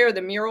going to share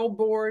the mural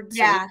board? So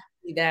yeah.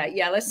 That.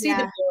 Yeah, let's see the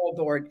mural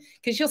board,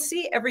 because you'll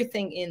see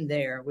everything in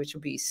there, which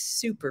will be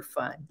super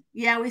fun.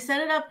 Yeah, we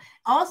set it up.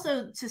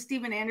 Also, to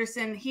Steven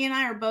Anderson, he and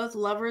I are both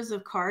lovers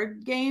of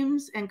card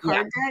games and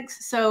card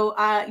decks. So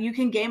you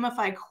can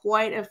gamify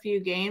quite a few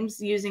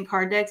games using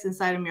card decks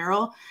inside a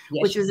mural,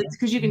 which is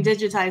because you can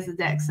digitize the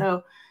deck.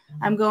 So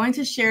I'm going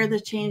to share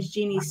the Change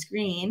Genie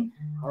screen.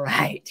 All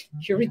right,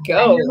 here we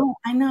go.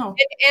 I know.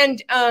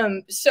 And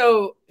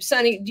so,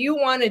 Sunny, do you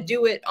want to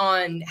do it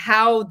on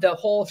how the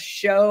whole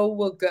show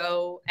will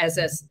go as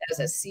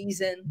a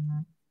season,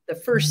 the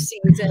first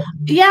season?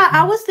 Yeah,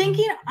 I was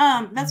thinking.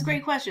 That's a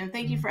great question.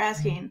 Thank you for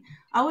asking.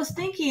 I was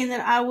thinking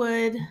that I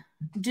would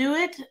do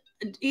it.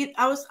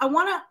 I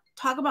want to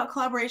talk about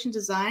collaboration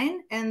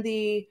design and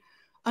the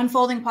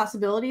unfolding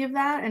possibility of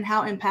that and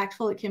how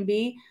impactful it can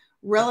be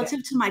relative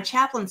to my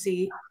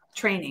chaplaincy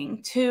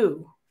training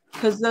too,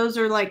 because those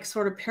are like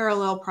sort of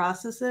parallel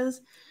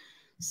processes.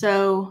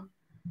 So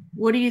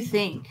what do you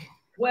think?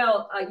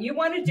 Well, you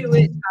want to do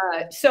it.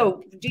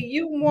 So do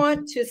you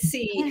want to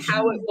see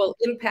how it will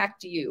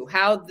impact you,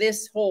 how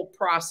this whole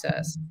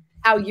process,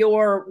 how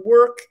your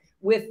work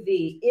with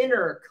the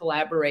inner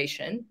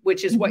collaboration,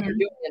 which is what you're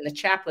doing in the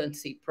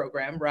chaplaincy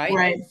program, right?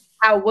 Right.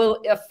 How will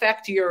it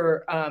affect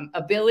your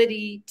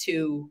ability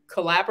to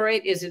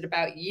collaborate? Is it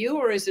about you,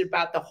 or is it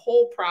about the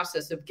whole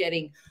process of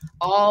getting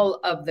all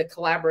of the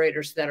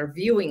collaborators that are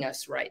viewing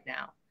us right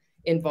now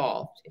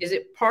involved? Is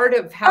it part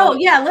of how? Oh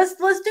yeah, let's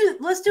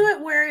do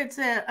it where it's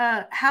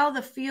how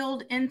the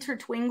field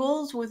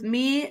intertwingles with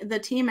me, the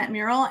team at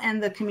Mural,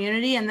 and the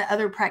community and the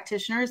other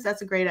practitioners.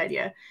 That's a great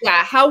idea.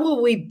 Yeah, how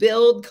will we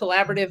build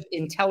collaborative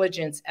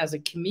intelligence as a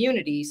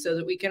community so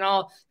that we can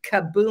all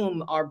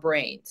kaboom our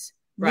brains?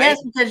 Right?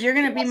 Yes, because you're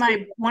going to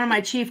be one of my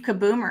chief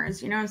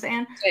kaboomers. You know what I'm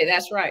saying? Hey,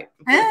 that's right.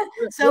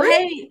 So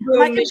hey,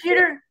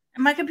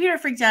 my computer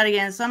freaked out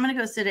again, so I'm going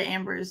to go sit at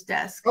Amber's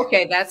desk.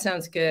 Okay, that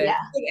sounds good. Yeah.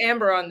 Put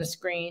Amber on the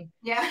screen.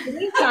 Yeah. In the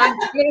meantime,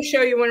 I'm going to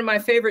show you one of my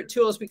favorite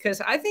tools, because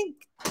I think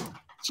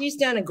she's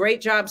done a great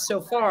job so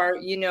far,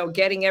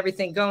 getting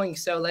everything going.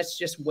 So let's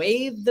just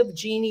wave the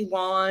Genie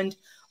wand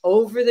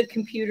over the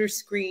computer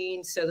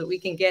screen so that we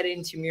can get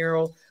into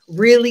Mural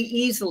really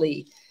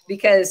easily,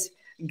 because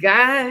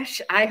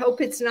gosh, I hope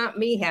it's not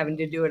me having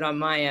to do it on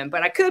my end,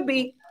 but it could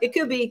be.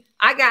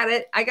 I got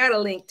it. I got a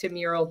link to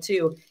Mural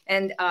too.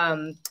 And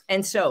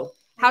so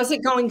how's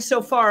it going so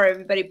far?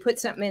 Everybody put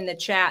something in the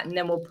chat and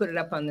then we'll put it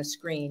up on the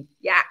screen.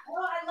 Yeah.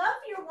 Oh, I love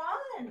your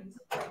wands.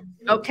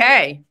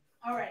 Okay.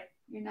 All right.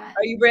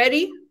 Are you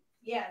ready?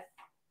 Yes.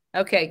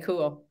 Okay,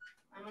 cool.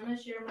 I'm going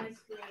to share my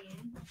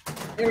screen.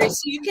 There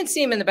is, so you can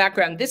see him in the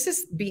background. This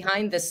is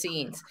behind the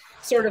scenes.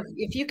 Sort of,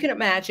 if you can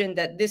imagine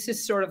that this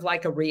is sort of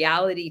like a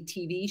reality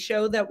TV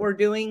show that we're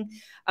doing,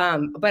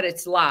 but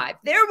it's live.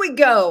 There we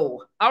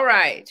go. All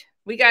right.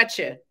 We got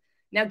you.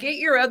 Now get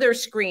your other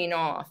screen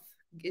off.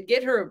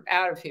 Get her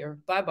out of here.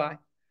 Bye-bye.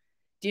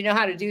 Do you know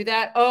how to do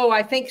that? Oh,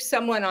 I think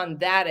someone on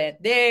that end.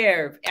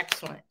 There.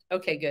 Excellent.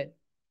 Okay, good.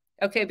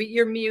 Okay, but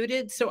you're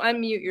muted, so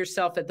unmute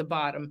yourself at the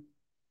bottom.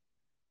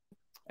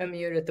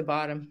 Unmute at the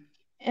bottom.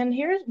 And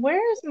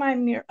where's my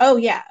mural? Oh,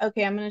 yeah.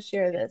 Okay, I'm going to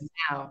share this.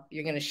 Now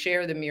you're going to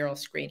share the mural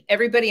screen.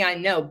 Everybody I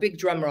know, big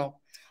drum roll.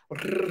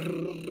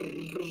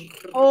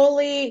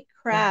 Holy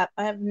crap.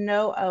 I have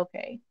no,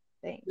 okay.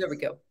 Thanks. There we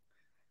go.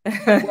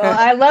 Well,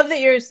 I love that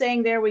you're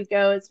saying there we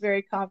go. It's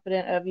very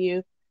confident of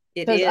you.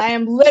 Because It is. I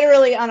am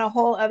literally on a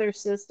whole other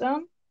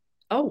system.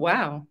 Oh,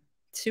 wow.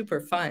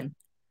 Super fun.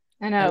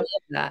 I know. I love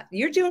that.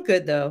 You're doing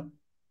good, though.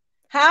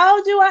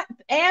 How do I,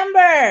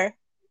 Amber,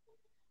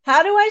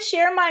 how do I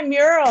share my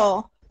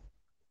mural?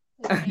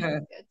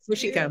 Here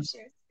she comes.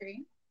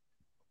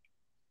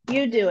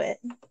 You do it.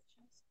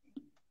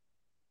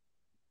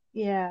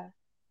 Yeah.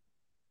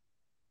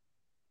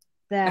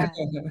 That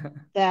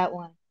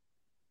one.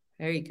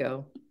 There you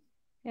go.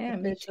 Yeah,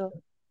 me too.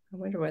 I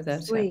wonder why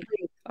that's sweet.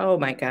 Happening. Oh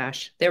my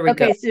gosh. There we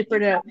go. Okay, super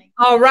dope.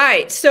 All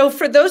right. So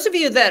for those of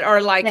you that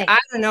are like, I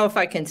don't know if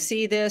I can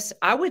see this,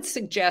 I would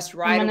suggest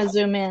I'm going to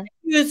zoom in.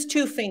 Use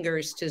 2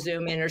 fingers to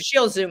zoom in, or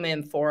she'll zoom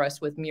in for us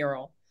with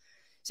Mural.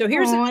 So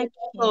here's an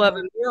example of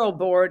a Mural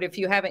board. If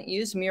you haven't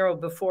used Mural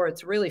before,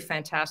 it's really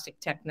fantastic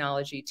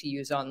technology to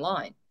use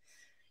online.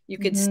 You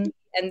could see,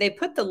 and they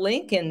put the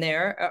link in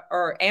there,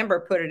 or Amber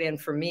put it in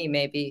for me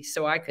maybe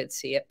so I could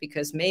see it,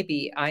 because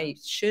maybe I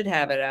should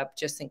have it up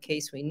just in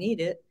case we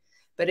need it.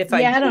 But if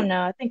I don't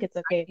know. I think it's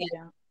okay if you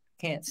don't.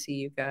 Can't see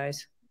you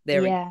guys.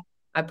 There we go.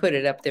 I put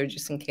it up there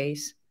just in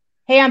case.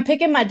 Hey, I'm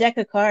picking my deck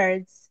of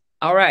cards.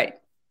 All right.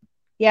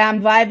 Yeah, I'm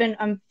vibing.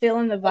 I'm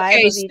feeling the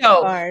vibe of each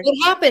card.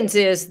 What happens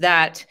is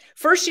that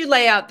first you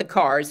lay out the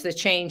cards, the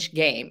change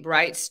game,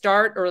 right?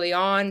 Start early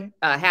on,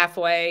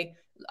 halfway,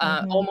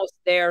 almost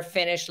there,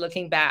 finish,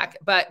 looking back.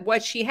 But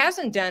what she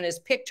hasn't done is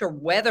picked her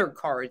weather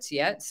cards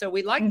yet. So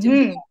we like to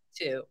do that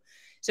too.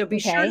 So be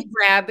sure to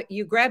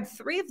grab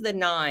 3 of the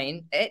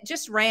 9,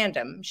 just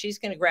random. She's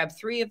going to grab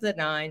 3 of the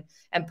 9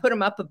 and put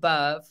them up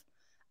above.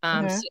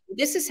 So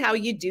this is how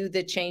you do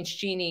the Change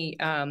Genie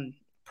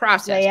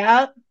process.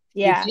 Layout.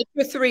 Yeah. You pick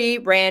your 3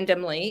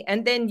 randomly,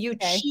 and then you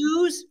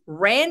choose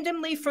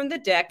randomly from the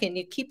deck, and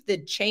you keep the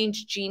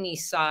Change Genie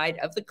side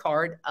of the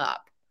card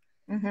up.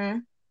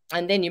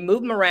 And then you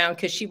move them around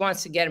because she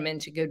wants to get them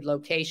into good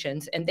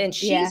locations. And then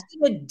she's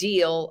going to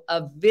deal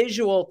a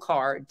visual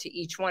card to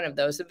each one of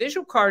those. The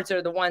visual cards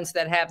are the ones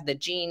that have the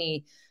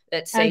genie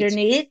that say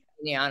underneath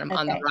on them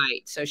on the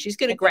right. So she's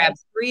going to grab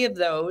 3 of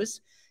those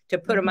to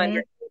put them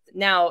underneath.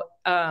 Now,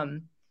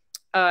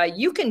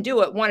 you can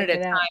do it one at a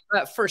time,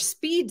 but for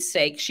speed's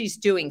sake, she's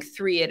doing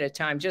 3 at a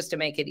time just to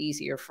make it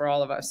easier for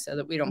all of us so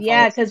that we don't.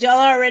 Yeah, because y'all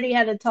already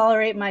had to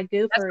tolerate my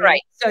goofery. That's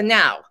right. So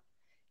now,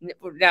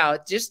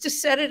 just to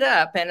set it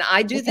up, and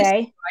I do this,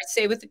 I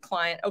say with the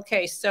client,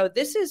 okay, so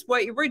this is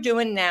what we're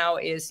doing now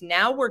is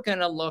now we're going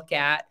to look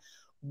at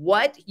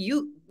what's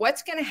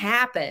going to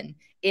happen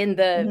in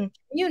the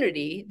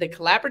community, the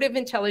collaborative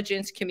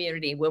intelligence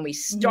community, when we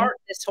start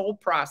this whole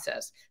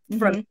process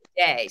from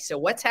today. So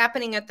what's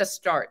happening at the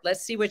start?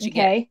 Let's see what you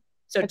get.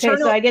 So,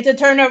 so I get to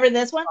turn over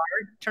this one?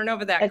 Turn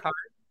over that card.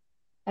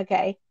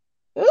 Okay.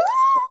 Ooh.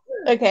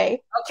 Okay.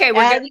 Okay,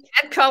 we're going to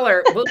add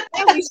color. Well,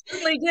 yeah, we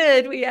certainly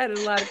did. We added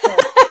a lot of color.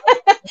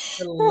 That's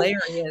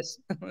hilarious.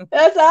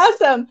 That's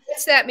awesome.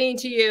 What's that mean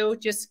to you?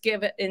 Just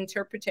give it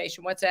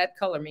interpretation. What's add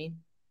color mean?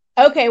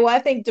 Okay, well, I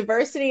think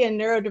diversity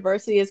and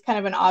neurodiversity is kind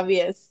of an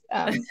obvious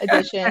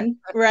addition,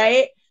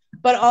 right?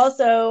 But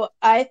also,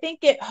 I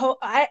think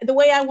the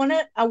way I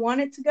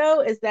want it to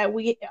go is that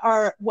we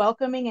are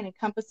welcoming and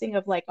encompassing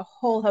of like a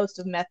whole host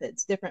of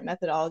methods, different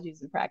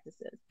methodologies and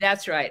practices.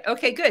 That's right.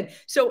 Okay, good.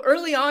 So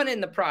early on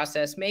in the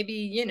process,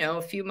 maybe,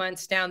 a few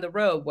months down the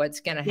road,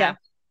 what's going to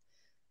happen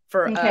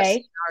for us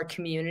in our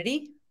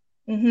community?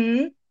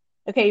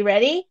 Okay, you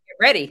ready? Get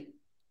ready.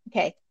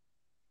 Okay.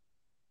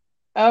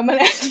 Oh, I'm going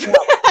to ask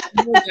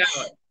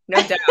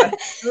No doubt.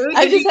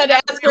 I just had to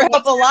ask for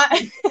help a lot.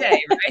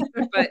 Today,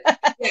 right? But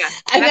yeah.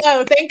 I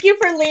know. Thank you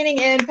for leaning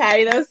in,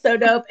 Patty. That was so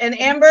dope. And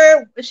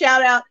Amber,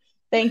 shout out.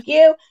 Thank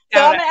you. So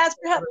I'm going to ask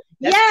for help.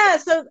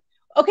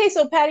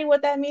 So Patty,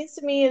 what that means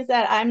to me is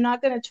that I'm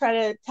not going to try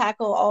to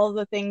tackle all of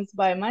the things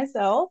by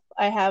myself.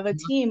 I have a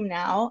team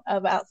now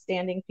of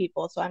outstanding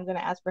people. So I'm going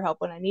to ask for help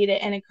when I need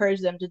it and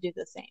encourage them to do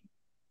the same.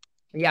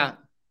 Yeah.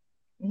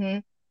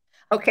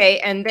 Okay.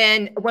 And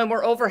then when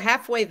we're over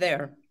halfway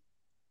there.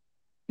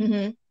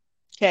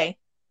 Okay.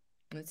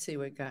 Let's see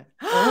what we got.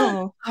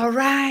 Oh, all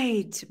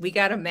right. We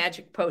got a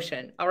magic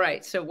potion. All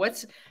right. So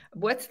what's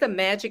the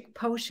magic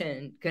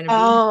potion going to be?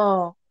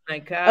 Oh my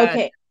God.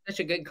 Okay. Such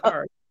a good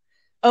card.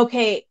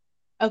 Okay.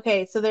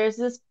 So there's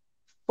this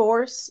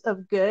force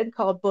of good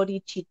called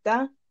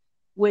bodhicitta,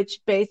 which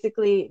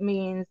basically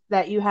means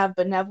that you have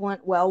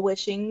benevolent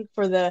well-wishing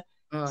for the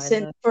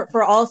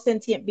for all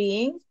sentient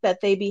beings, that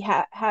they be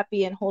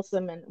happy and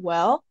wholesome and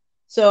well.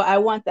 So I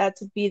want that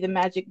to be the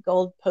magic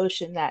gold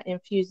potion that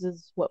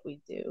infuses what we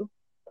do.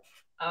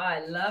 Oh,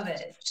 I love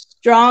it.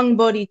 Strong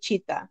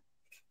bodhicitta.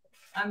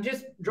 I'm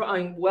just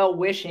drawing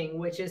well-wishing,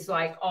 which is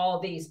like all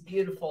these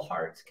beautiful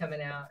hearts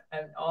coming out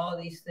and all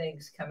these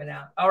things coming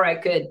out. All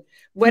right, good.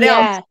 What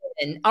else?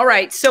 All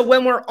right. So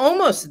when we're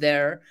almost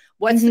there,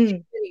 what's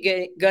the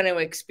community going to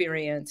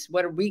experience?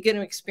 What are we going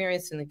to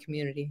experience in the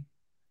community?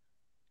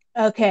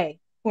 Okay.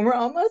 When we're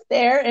almost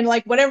there, and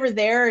like whatever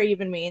there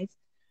even means,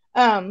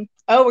 we're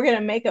going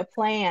to make a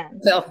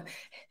plan. So,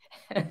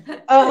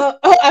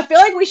 I feel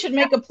like we should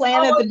make a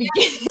plan at the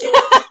beginning.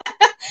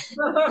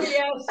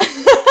 Yes.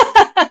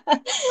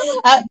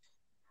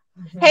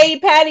 Hey,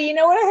 Patty, you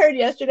know what I heard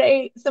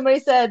yesterday? Somebody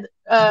said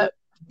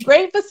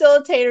great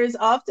facilitators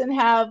often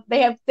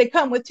they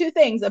come with two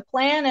things, a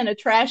plan and a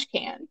trash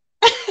can.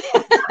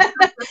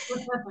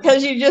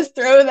 Because you just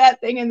throw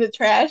that thing in the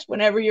trash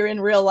whenever you're in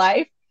real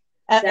life.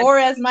 Or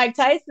as Mike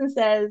Tyson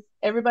says,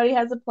 everybody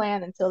has a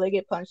plan until they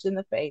get punched in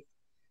the face.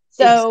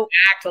 So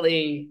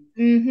exactly.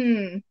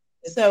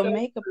 So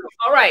make a plan.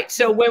 All right.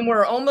 So when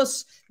we're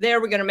almost there,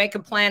 we're going to make a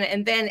plan.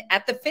 And then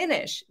at the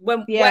finish,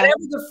 whatever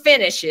the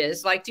finish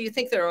is, like, do you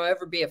think there will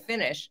ever be a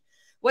finish?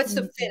 What's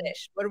the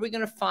finish? What are we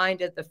going to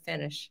find at the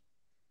finish?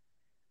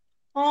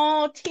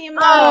 Oh, team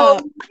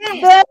up.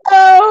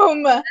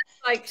 Boom. That's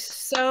like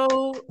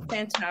so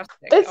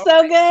fantastic. It's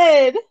so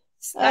good.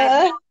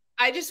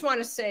 I just want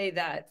to say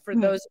that for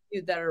those of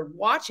you that are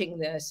watching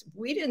this,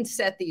 we didn't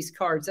set these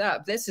cards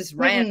up. This is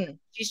random.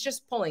 She's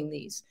just pulling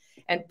these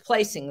and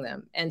placing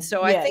them. And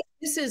so I think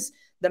this is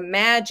the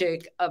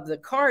magic of the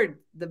card,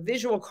 the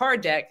visual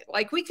card deck.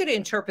 Like, we could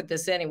interpret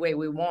this any way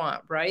we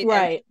want, right?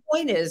 Right. And the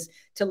point is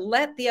to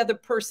let the other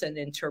person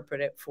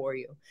interpret it for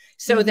you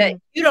so that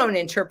you don't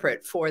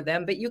interpret for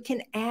them, but you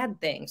can add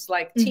things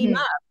like team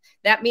up.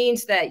 That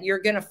means that you're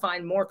going to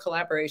find more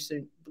collaborators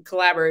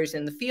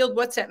in the field.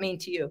 What's that mean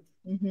to you?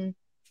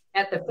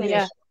 At the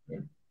finish?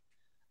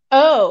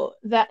 Oh,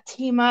 that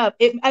team up.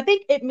 I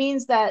think it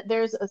means that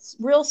there's a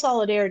real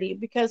solidarity,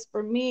 because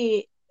for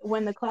me,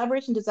 when the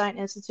Collaboration Design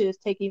Institute is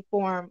taking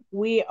form,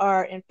 we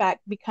are in fact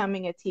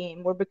becoming a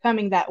team. We're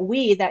becoming that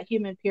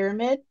human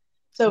pyramid.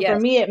 So for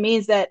me, it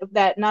means that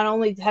not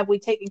only have we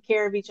taken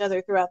care of each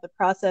other throughout the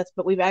process,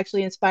 but we've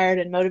actually inspired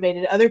and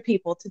motivated other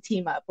people to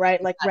team up,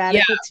 right? Like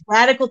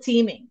radical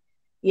teaming.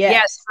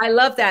 Yes, I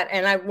love that.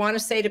 And I want to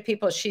say to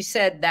people, she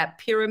said that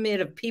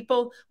pyramid of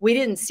people, we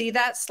didn't see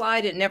that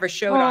slide. It never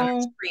showed on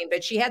her screen,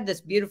 but she had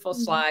this beautiful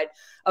slide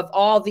of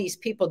all these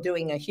people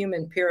doing a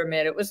human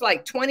pyramid. It was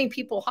like 20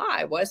 people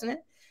high, wasn't it?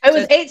 It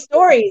was 8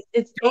 stories.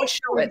 Don't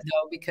show it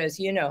though, because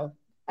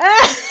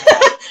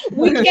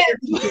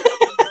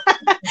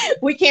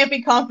we can't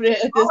be confident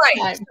at this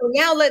time. So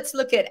now let's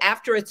look at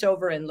after it's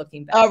over and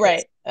looking back. All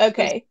right.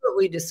 Okay. What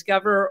we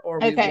discover or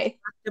we reflect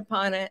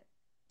upon it.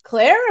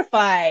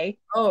 Clarify.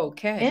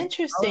 Okay.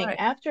 Interesting. Right.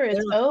 After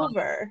it's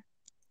over.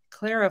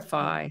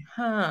 Clarify.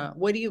 Huh.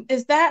 What do you...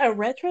 Is that a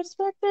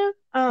retrospective?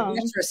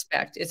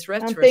 Retrospect. It's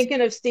retrospect. I'm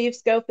thinking of Steve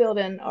Schofield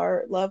and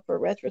our love for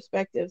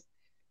retrospectives.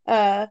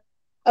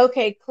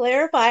 Okay.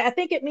 Clarify. I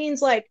think it means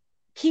like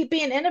keep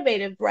being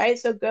innovative, right?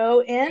 So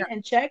go in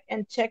and check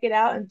it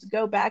out and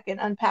go back and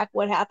unpack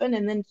what happened,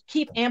 and then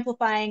keep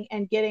amplifying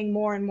and getting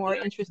more and more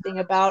interesting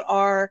about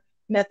our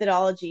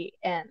methodology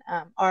and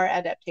our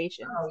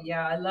adaptation. Oh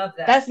yeah, I love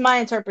that. That's my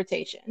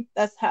interpretation.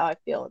 That's how I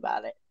feel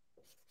about it.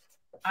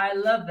 I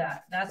love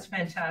that. That's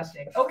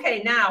fantastic.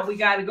 Okay, now we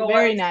got to go.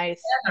 Very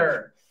nice.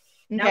 Weather.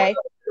 Now we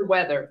go to the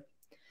weather.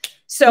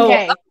 So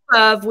up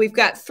above, we've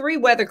got 3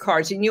 weather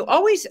cards, and you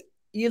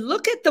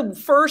look at the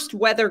first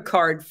weather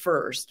card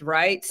first,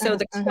 right? So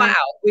the cloud.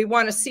 We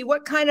want to see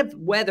what kind of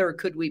weather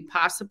could we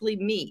possibly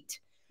meet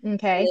in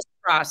this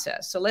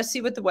process. So let's see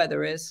what the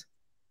weather is.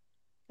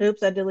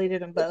 Oops, I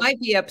deleted them both. It might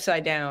be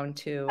upside down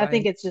too. I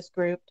think it's just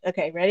grouped.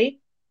 Okay, ready?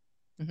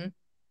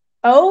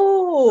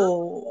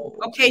 Oh.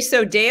 Okay,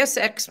 so Deus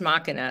Ex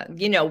Machina.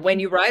 When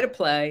you write a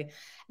play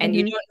and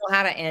you don't know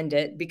how to end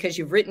it because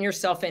you've written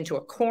yourself into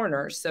a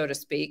corner, so to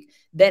speak,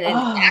 then an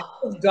act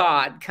of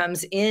God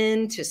comes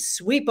in to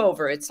sweep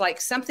over. It's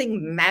like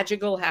something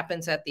magical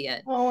happens at the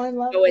end. Oh, I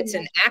love it. So it's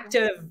an act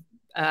of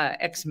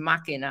Ex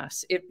Machina.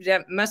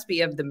 That must be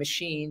of the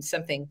machine,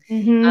 something.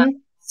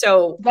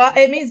 So God,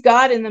 it means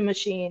God in the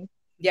machine.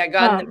 Yeah,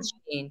 God in the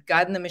machine.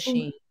 God in the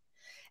machine.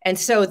 And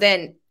so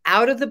then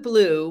out of the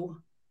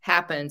blue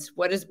happens.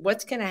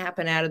 What's going to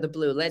happen out of the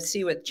blue? Let's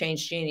see what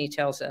Change Genie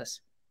tells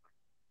us.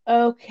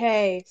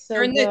 Okay. So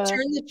turn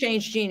the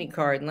Change Genie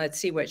card and let's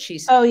see what she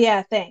says. Oh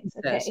yeah, thanks.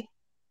 Okay.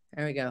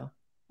 There we go.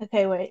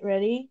 Okay, wait,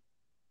 ready?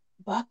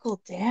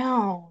 Buckle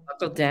down.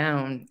 Buckle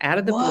down. Out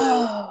of the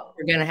blue.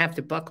 We're going to have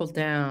to buckle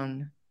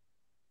down.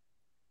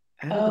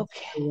 We'll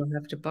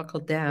have to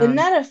buckle down. Isn't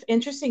that an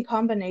interesting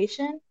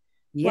combination?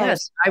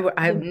 Yes,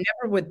 I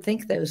never would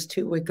think those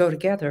two would go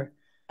together.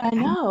 I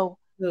know.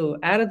 Ooh,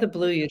 out of the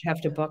blue, you'd have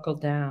to buckle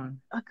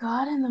down. A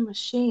God in the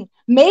machine.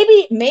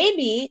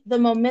 Maybe the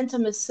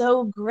momentum is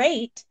so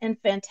great and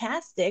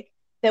fantastic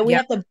that we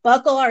have to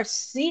buckle our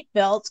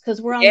seatbelts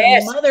because we're on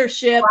the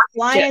mothership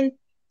flying.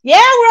 Yeah,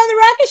 we're on the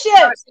rocket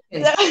ship.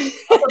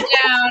 Buckle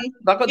down.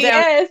 Buckle down.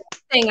 Yes. The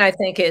thing I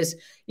think is,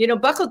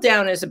 buckle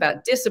down is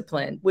about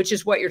discipline, which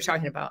is what you're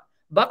talking about.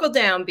 Buckle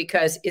down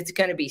because it's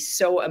going to be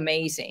so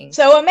amazing.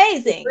 So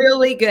amazing. You're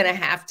really going to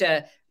have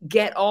to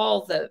get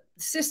all the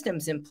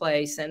systems in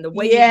place and the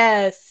way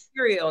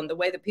material and the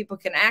way that people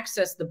can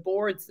access the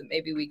boards that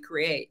maybe we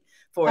create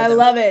for them. I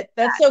love it.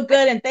 That's so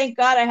good. And thank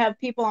God I have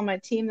people on my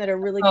team that are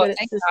really good at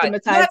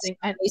systematizing.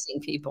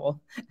 Amazing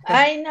people.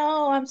 I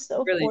know. I'm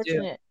so really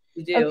fortunate.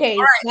 You do. Okay,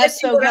 all right,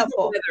 that's so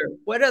helpful.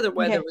 What other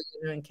weather are we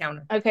going to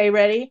encounter? Okay,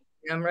 ready?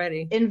 I'm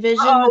ready.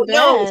 Envision the best.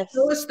 No,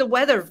 show us the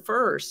weather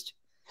first.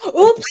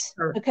 Oops.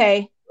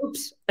 Okay.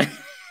 Oops.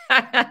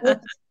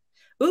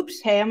 Oops.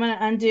 Okay, I'm going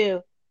to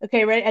undo.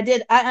 Okay,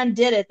 ready? I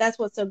undid it. That's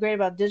what's so great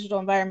about digital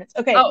environments.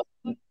 Okay.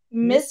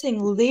 Missing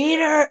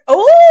leader.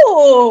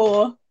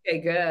 Oh. Okay,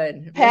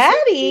 good.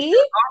 Patty.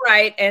 All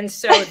right. And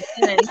so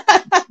then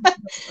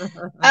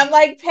I'm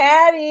like,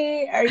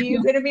 Patty, are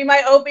you going to be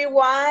my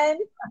Obi-Wan?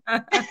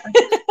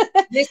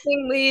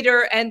 Missing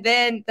leader. And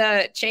then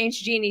the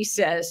Change Genie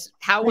says,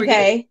 how we're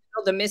going to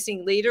build the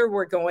missing leader,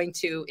 we're going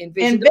to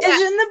envision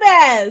the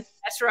best.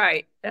 That's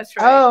right. That's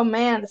right. Oh,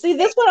 man. See,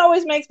 this one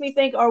always makes me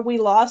think, are we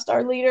lost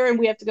our leader and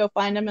we have to go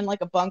find them in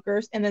like a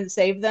bunker and then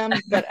save them?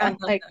 But I'm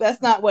like,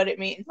 that's not what it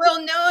means. Well,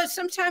 no,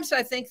 sometimes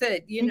I think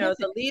that,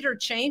 the leader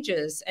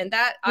changes and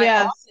that I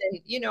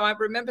often, I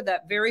remember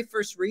that very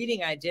first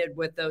reading I did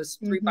with those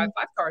 3x5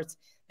 cards.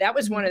 That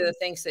was one of the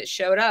things that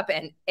showed up,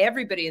 and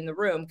everybody in the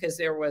room, because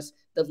there was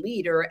the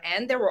leader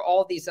and there were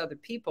all these other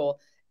people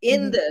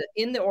in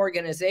the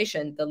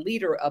organization. The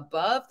leader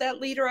above that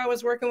leader I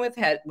was working with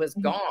was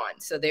gone.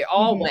 So they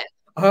all went,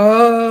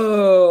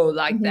 oh,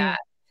 like that.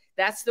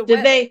 That's the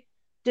way.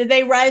 Did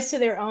they rise to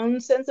their own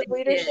sense of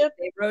leadership?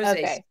 They rose.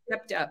 Okay. They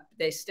stepped up.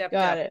 They stepped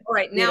up. It. All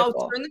right. Now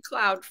turn the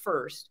cloud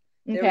first.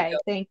 Okay.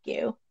 Thank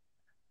you.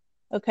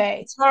 Okay.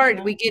 It's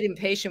hard. We get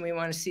impatient. We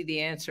want to see the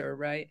answer,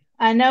 right?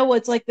 I know.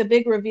 What's like the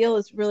big reveal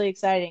is really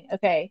exciting.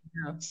 Okay.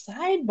 Yeah.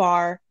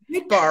 Sidebar.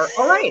 Sidebar.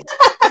 All right.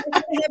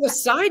 We're going to have a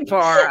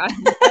sidebar.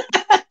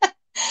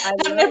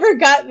 I've never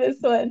got this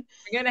one.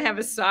 We're going to have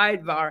a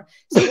sidebar.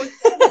 So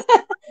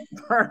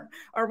what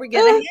are we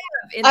going to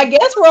have? I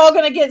guess we're all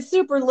going to get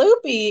super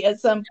loopy at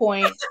some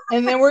point,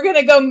 and then we're going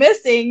to go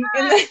missing.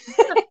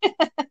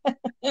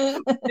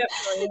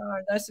 Definitely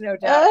are. That's no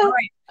doubt. All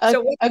right.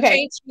 So what did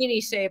Change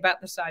Genie say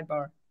about the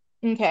sidebar?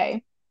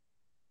 Okay.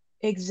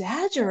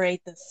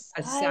 Exaggerate the sidebar.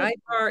 A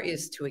sidebar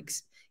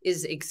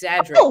is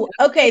exaggerate. Oh,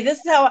 okay. This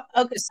is how.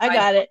 Okay, I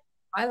got it.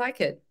 I like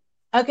it.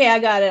 Okay, I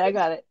got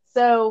it.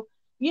 So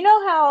you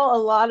know how a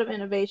lot of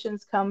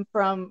innovations come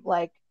from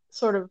like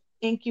sort of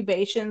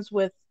incubations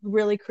with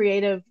really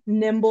creative,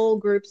 nimble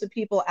groups of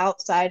people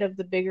outside of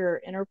the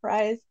bigger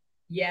enterprise.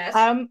 Yes.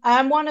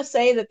 I want to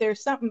say that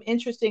there's something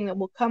interesting that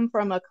will come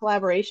from a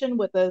collaboration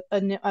with a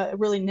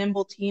really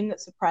nimble team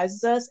that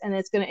surprises us, and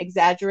it's going to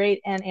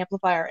exaggerate and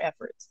amplify our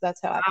efforts.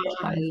 That's how I feel.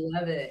 I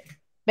love it.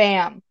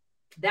 Bam.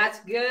 That's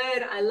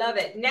good. I love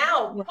it.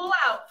 Now pull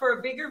out for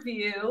a bigger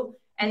view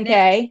and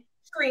then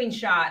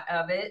screenshot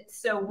of it.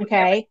 So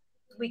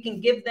we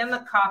can give them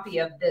a copy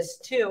of this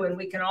too, and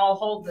we can all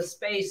hold the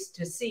space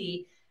to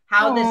see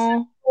how this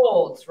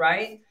unfolds,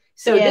 right?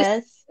 So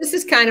this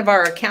is kind of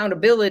our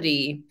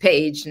accountability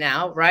page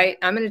now, right?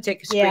 I'm going to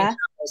take a screenshot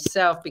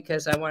myself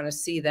because I want to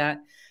see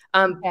that.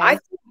 I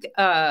think,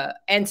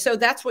 and so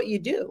that's what you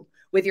do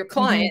with your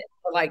client.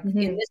 Like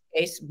in this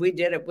case, we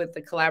did it with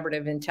the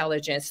collaborative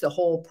intelligence, the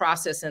whole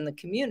process in the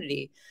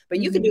community. But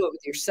you can do it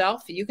with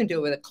yourself. You can do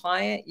it with a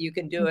client. You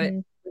can do it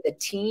with a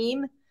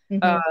team.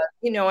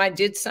 I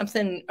did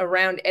something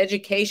around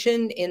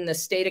education in the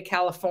state of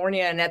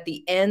California. And at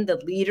the end, the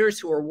leaders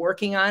who were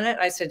working on it,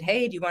 I said,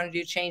 hey, do you want to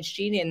do Change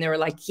Genie? And they were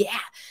like, yeah.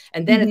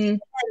 And then at the end,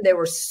 they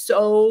were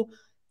so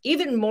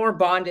even more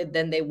bonded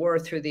than they were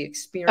through the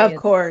experience. Of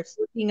course.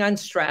 Working on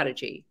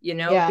strategy,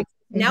 now we're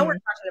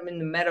talking in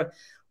the meta.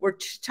 We're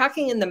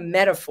talking in the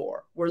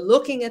metaphor. We're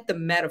looking at the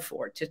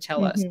metaphor to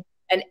tell us.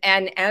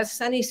 And as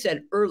Sunny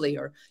said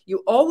earlier,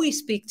 you always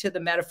speak to the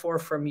metaphor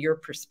from your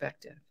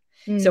perspective.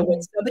 So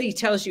when somebody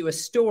tells you a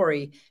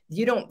story,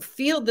 you don't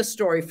feel the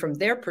story from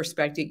their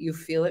perspective. You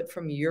feel it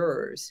from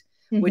yours,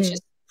 which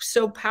is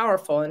so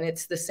powerful. And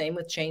it's the same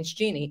with Change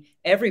Genie.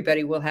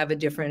 Everybody will have a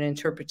different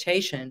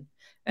interpretation.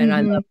 And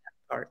I love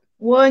that part.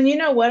 Well, and you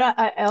know what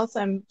else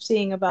I'm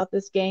seeing about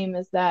this game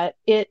is that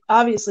it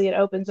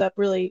opens up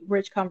really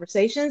rich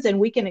conversations, and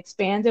we can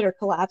expand it or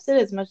collapse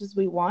it as much as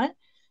we want.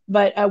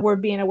 But we're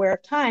being aware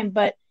of time.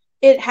 But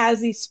it has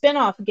these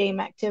spin-off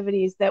game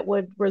activities that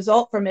would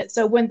result from it.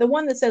 So when the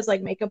one that says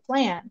like make a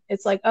plan,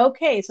 it's like,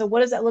 okay, so what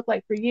does that look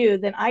like for you?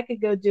 Then I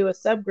could go do a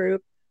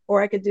subgroup,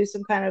 or I could do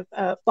some kind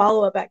of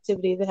follow-up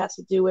activity that has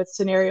to do with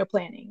scenario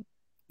planning.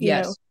 You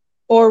know?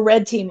 or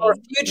red teaming, or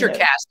future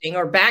casting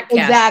or back casting.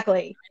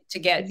 Exactly. To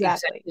get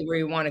exactly where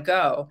you want to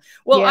go.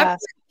 Well, I'm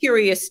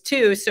curious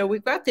too. So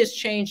we've got this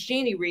Change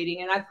Genie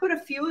reading, and I put a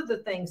few of the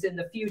things in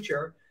the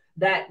future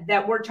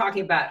that we're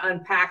talking about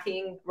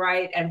unpacking,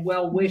 right? And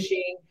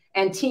well-wishing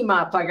and team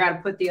up. I got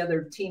to put the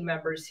other team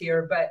members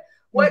here. But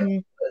what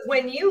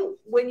when you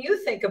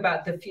think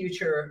about the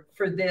future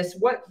for this,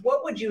 what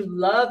would you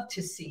love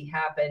to see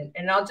happen?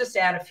 And I'll just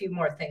add a few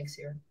more things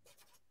here.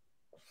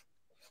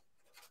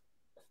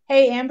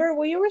 Hey, Amber,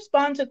 will you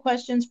respond to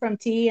questions from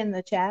T in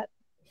the chat?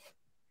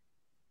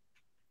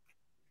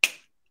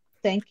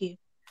 Thank you.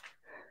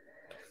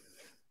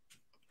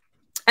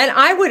 And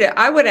I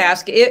would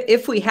ask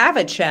if we have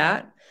a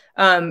chat,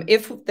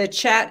 if the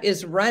chat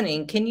is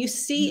running, can you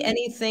see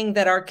anything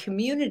that our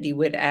community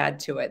would add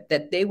to it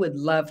that they would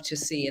love to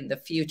see in the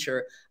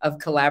future of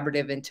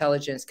collaborative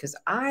intelligence? Because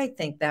I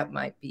think that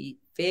might be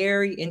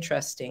very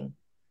interesting.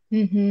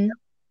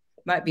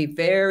 Might be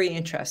very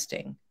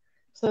interesting.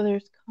 So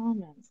there's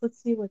comments.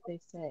 Let's see what they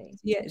say.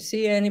 Yeah.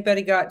 See,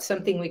 anybody got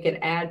something we can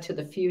add to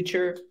the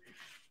future?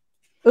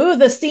 Ooh,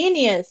 the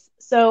genius.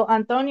 So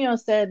Antonio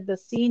said the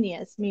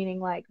genius,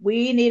 meaning like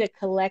we need a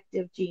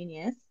collective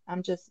genius.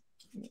 I'm just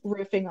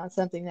riffing on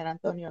something that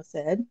Antonio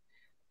said.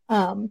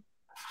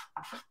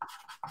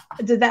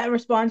 Did that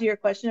respond to your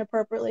question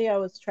appropriately? I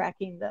was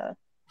tracking the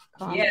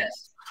comments.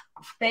 Yes.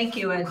 Thank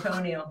you,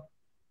 Antonio.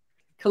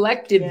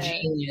 Collective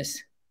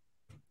genius.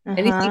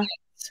 Anything else?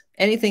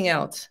 Anything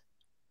else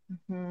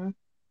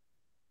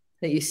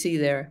that you see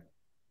there?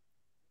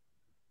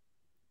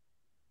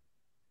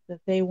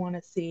 That they want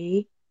to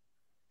see.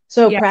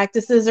 So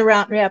practices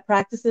around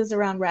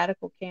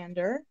radical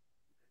candor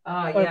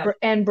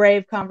and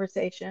brave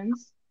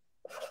conversations.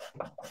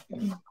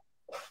 And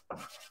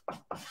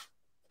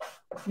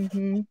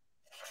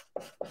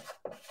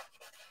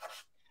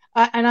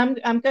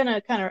I'm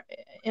gonna kind of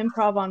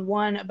improv on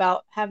one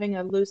about having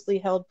a loosely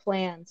held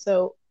plan.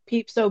 So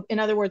in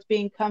other words,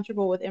 being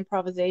comfortable with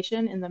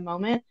improvisation in the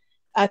moment.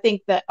 I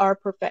think that our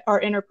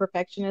inner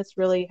perfectionists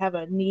really have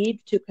a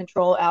need to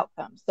control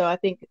outcomes. So I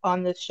think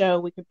on this show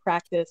we could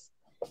practice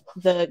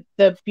the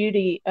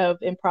beauty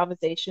of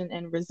improvisation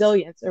and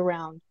resilience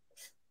around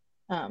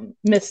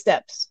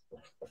missteps.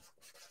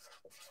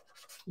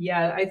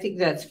 Yeah, I think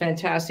that's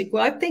fantastic.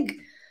 Well, I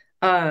think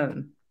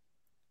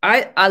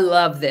I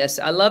love this.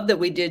 I love that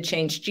we did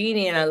Change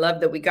Genie, and I love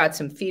that we got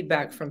some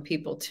feedback from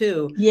people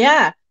too.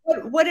 Yeah.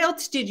 What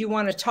else did you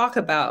want to talk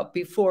about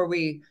before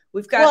we've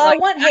got? Well, I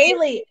want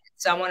Haley.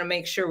 So I want to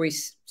make sure we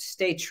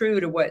stay true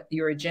to what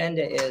your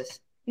agenda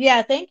is.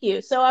 Yeah, thank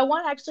you. So I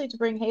want actually to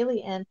bring Haley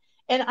in.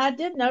 And I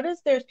did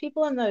notice there's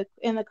people in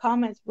the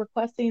comments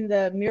requesting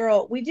the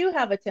mural. We do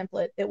have a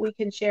template that we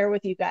can share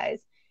with you guys.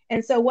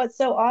 And so what's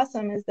so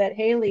awesome is that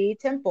Haley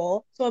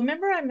Temple. So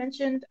remember I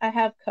mentioned I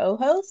have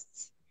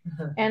co-hosts,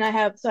 and I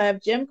have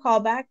Jim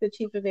Callback, the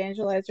chief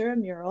evangelizer of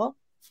Mural,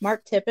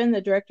 Mark Tippin,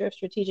 the director of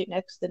strategic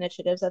next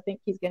initiatives. I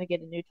think he's going to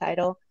get a new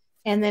title.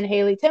 And then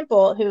Haley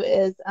Temple, who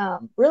is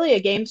really a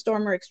game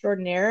stormer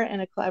extraordinaire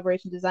and a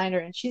collaboration designer,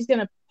 and she's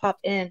going to pop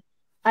in.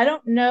 I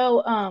don't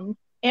know,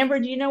 Amber,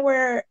 do you know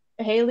where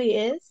Haley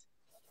is?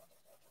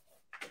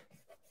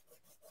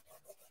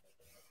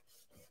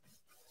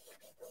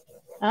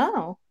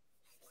 Oh.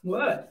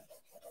 What?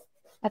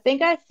 I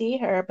think I see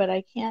her, but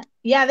I can't.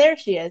 Yeah, there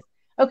she is.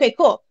 Okay,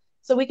 cool.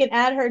 So we can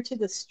add her to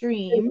the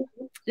stream.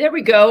 There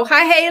we go.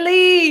 Hi,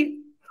 Haley.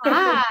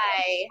 Hi.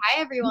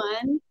 Hi,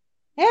 everyone.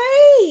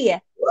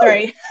 Hey.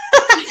 Sorry.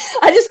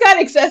 I just got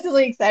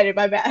excessively excited.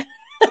 My bad.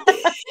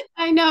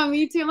 I know,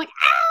 me too. I'm like,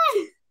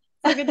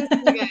 so good to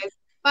see you guys.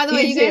 By the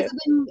way, you guys have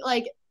been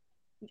like,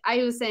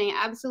 I was saying,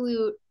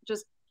 absolute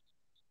just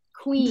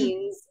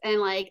queens and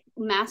like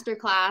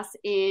masterclass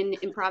in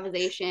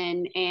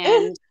improvisation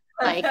and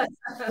like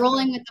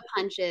rolling with the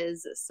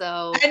punches.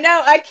 So I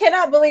know, I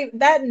cannot believe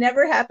that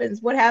never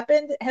happens. What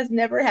happened has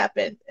never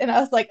happened. And I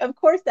was like, of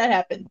course that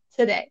happened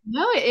today.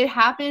 No, it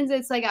happens.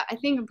 It's like, I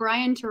think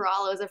Brian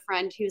Terrallo is a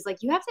friend who's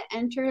like, you have to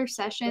enter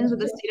sessions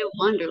with a state of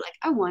wonder. Like,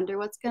 I wonder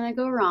what's going to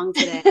go wrong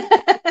today.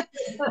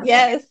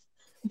 Yes.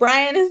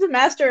 Brian is the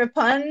master of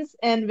puns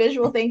and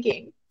visual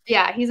thinking.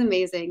 Yeah, he's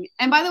amazing.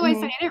 And by the way,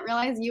 Sunny, I didn't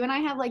realize you and I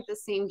have like the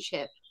same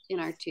chip in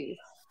our tooth.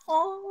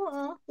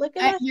 Oh, look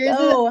at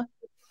us.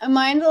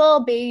 Mine's a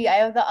little baby. I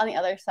have that on the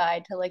other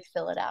side to like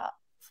fill it out.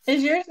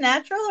 Is yours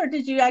natural, or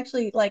did you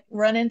actually like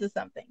run into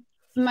something?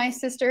 My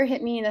sister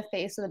hit me in the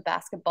face with a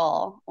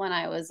basketball when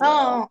I was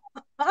little.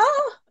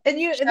 And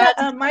you,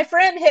 my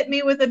friend hit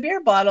me with a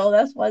beer bottle.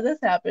 That's why this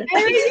happened.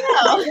 There you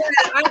go.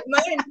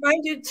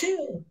 Mine did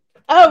too.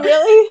 Oh,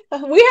 really?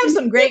 We have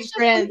some great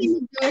friends.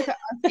 With our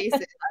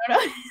faces. I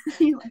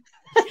don't know.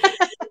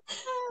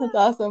 That's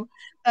awesome.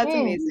 That's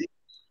amazing.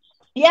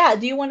 Yeah.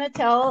 Do you want to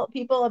tell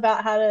people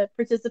about how to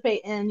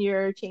participate in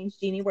your Change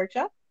Genie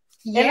workshop?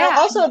 Yeah. And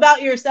also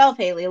about yourself,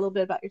 Haley, a little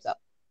bit about yourself.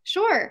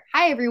 Sure.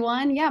 Hi,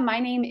 everyone. Yeah, my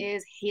name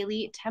is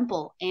Haley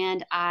Temple,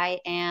 and I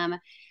am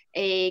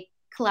a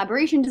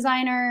collaboration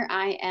designer,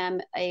 I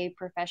am a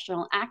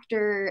professional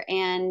actor,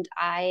 and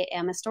I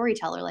am a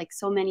storyteller like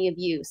so many of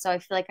you. So I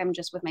feel like I'm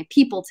just with my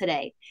people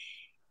today.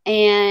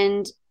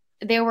 And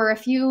there were a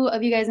few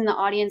of you guys in the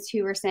audience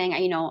who were saying,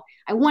 you know,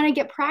 I want to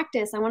get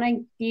practice. I want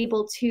to be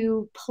able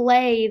to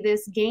play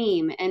this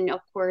game and,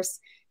 of course,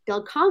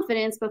 build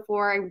confidence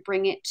before I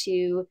bring it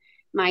to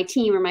my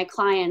team or my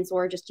clients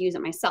or just use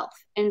it myself.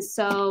 And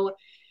so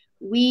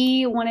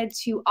we wanted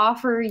to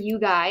offer you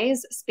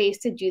guys space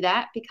to do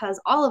that, because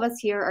all of us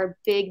here are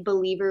big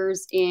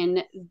believers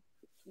in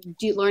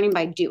learning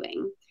by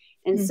doing.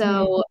 And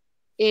so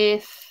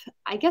if,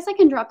 I guess I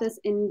can drop this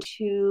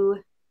into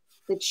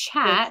the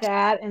chat. The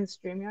chat and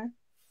StreamYard.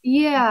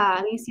 Yeah,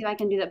 let me see if I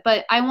can do that.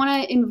 But I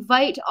want to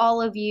invite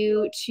all of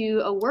you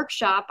to a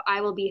workshop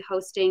I will be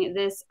hosting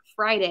this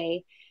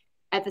Friday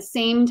at the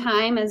same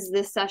time as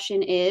this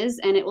session is,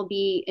 and it will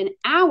be an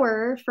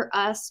hour for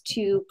us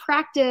to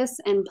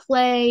practice and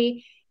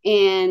play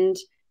and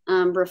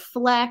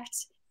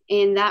reflect.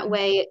 And that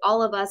way,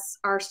 all of us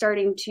are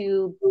starting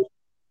to,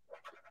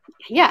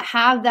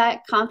 have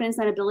that confidence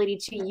and ability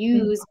to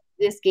use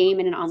this game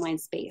in an online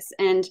space.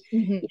 And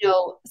you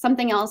know,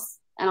 something else,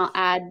 and I'll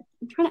add.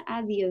 I'm trying to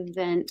add the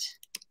event.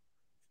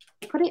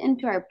 Put it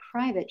into our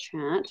private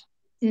chat.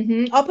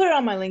 I'll put it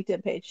on my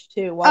LinkedIn page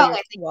too.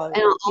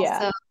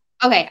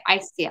 Okay, I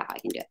see how I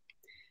can do it.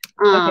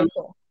 Okay,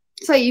 cool.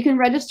 So you can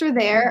register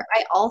there.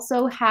 I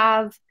also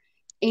have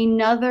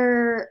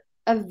another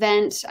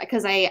event,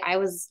 because I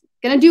was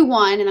going to do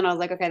one, and then I was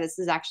like, okay, this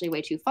is actually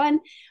way too fun.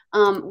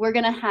 We're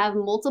going to have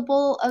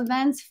multiple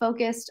events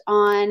focused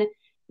on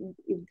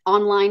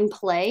online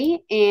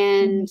play,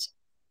 and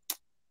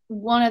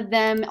one of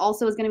them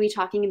also is going to be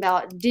talking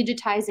about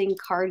digitizing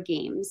card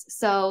games.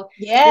 So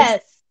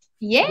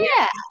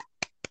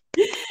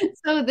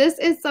so this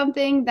is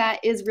something that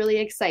is really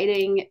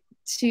exciting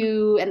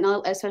to, and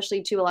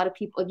especially to a lot of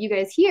people, of you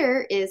guys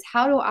here, is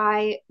how do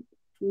I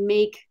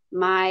make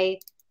my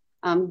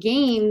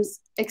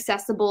games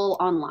accessible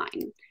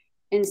online?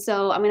 And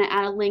so I'm going to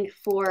add a link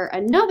for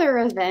another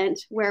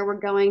event where we're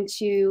going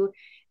to,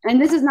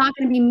 and this is not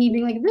going to be me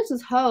being like, this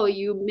is how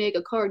you make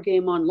a card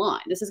game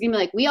online. This is going to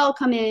be like, we all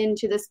come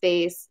into the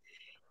space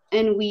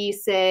and we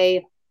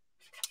say,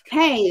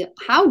 hey,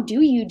 how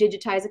do you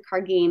digitize a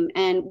card game?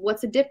 And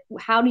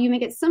how do you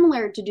make it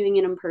similar to doing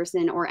it in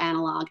person or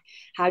analog?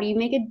 How do you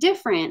make it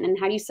different? And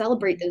how do you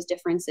celebrate those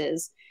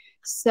differences?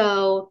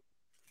 So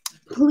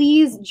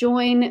please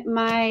join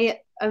my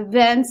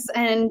events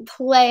and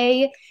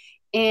play.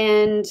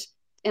 And,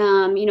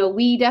 you know,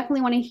 we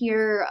definitely want to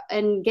hear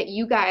and get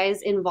you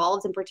guys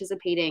involved and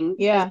participating.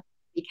 As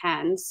we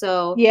can.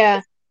 So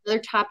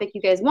another topic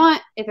you guys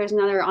want, if there's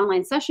another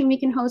online session we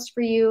can host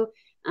for you,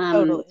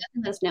 totally.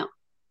 let us know.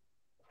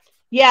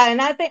 Yeah,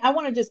 and I think I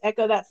want to just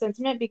echo that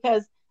sentiment,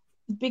 because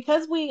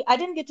I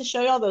didn't get to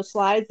show you all those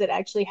slides that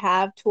actually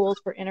have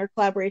tools for inner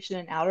collaboration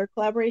and outer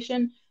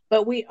collaboration,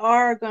 but we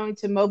are going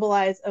to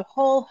mobilize a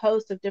whole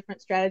host of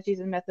different strategies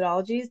and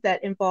methodologies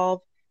that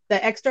involve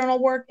the external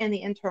work and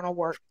the internal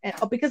work, and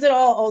because it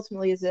all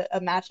ultimately is a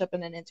mashup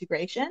and an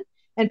integration.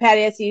 And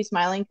Patti, I see you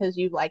smiling because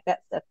you like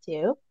that stuff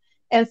too.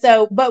 And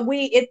so, but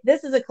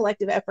this is a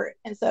collective effort.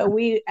 And so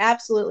we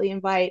absolutely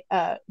invite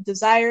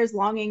desires,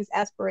 longings,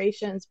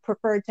 aspirations,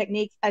 preferred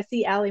techniques. I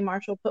see Allie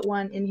Marshall put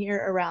one in here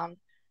around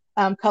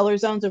color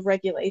zones of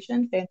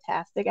regulation.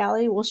 Fantastic,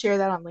 Allie. We'll share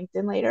that on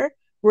LinkedIn later,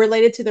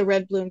 related to the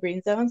red, blue, and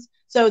green zones.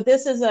 So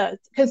this is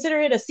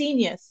consider it a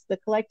genius, the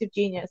collective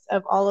genius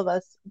of all of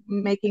us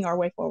making our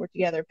way forward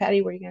together.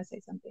 Patti, were you going to say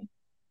something?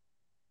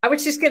 I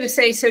was just going to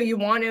say, so you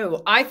want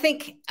to, I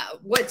think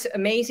what's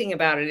amazing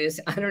about it is,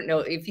 I don't know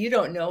if you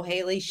don't know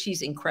Haley,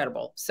 she's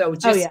incredible. So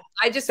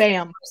I just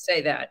want to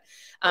say that.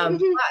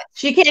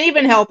 She can't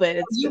even help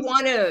it.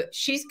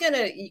 She's going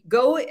to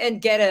go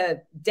and get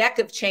a deck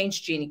of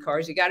Change Genie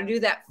cards. You got to do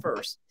that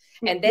first.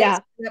 And then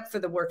sign up for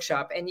the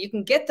workshop. And you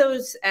can get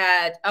those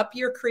at Up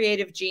Your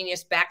Creative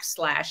Genius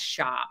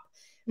 /shop.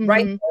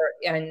 Right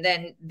there. And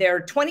then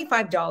they're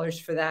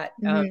 $25 for that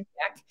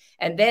deck.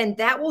 And then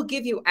that will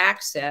give you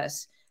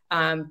access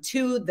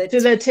to the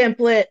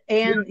template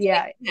and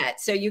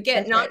so you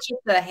get just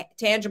the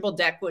tangible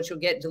deck, which will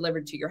get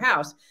delivered to your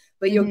house,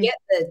 but you'll get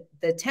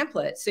the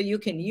template so you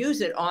can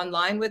use it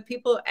online with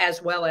people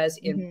as well as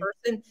in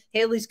person.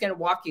 Haley's going to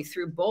walk you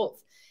through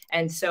both.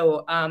 And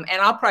so and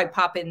I'll probably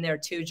pop in there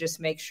too,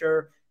 just make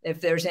sure if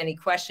there's any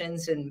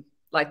questions and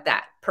like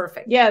that.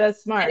 Perfect. Yeah,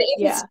 that's smart. And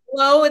if it's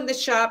slow in the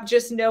shop,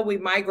 just know we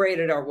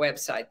migrated our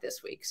website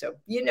this week. So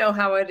you know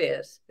how it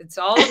is. It's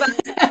all about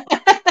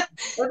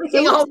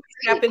everything always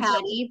happens.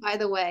 Patti, by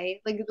the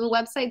way, like the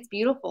website's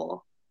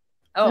beautiful.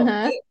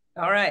 Oh,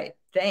 all right.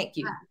 Thank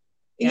you.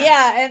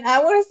 Yeah, and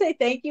I want to say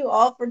thank you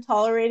all for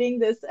tolerating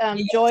this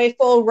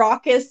joyful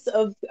raucous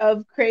of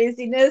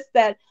craziness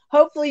that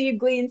hopefully you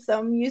gleaned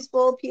some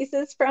useful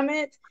pieces from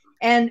it.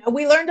 And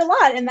we learned a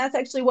lot, and that's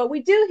actually what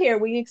we do here.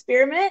 We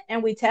experiment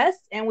and we test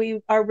and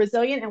we are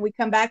resilient and we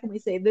come back and we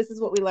say, this is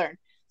what we learned.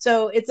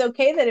 So it's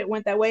okay that it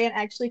went that way and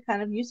actually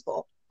kind of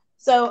useful.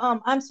 So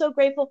I'm so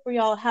grateful for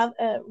y'all. Have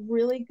a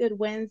really good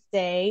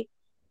Wednesday.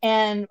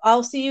 And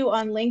I'll see you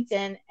on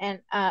LinkedIn. And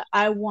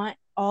I want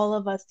all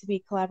of us to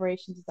be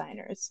collaboration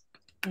designers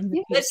in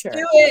the future. Let's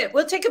do it.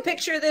 We'll take a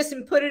picture of this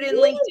and put it in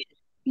LinkedIn.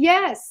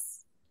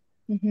 Yes.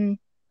 Mm-hmm.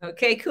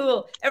 Okay,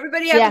 cool.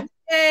 Everybody have a good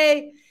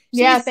day.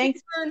 Yeah,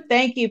 thanks.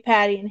 Thank you,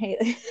 Patty and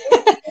Haley.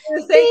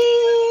 Thank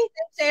you.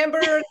 Thanks,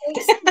 Amber.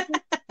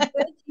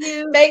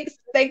 Thank you.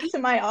 Thanks to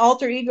my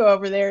alter ego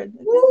over there.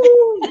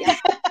 Yeah.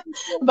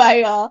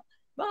 Bye, y'all.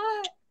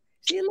 Bye.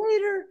 See you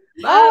later.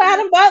 Bye. Oh,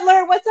 Adam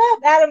Butler. What's up,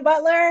 Adam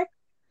Butler?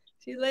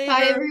 See you later.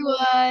 Bye,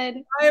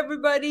 everyone. Bye,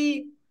 everybody.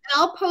 And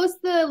I'll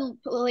post the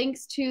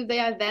links to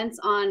the events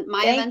on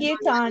my Thank events you,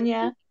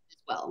 Tanya. as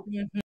well. Mm-hmm.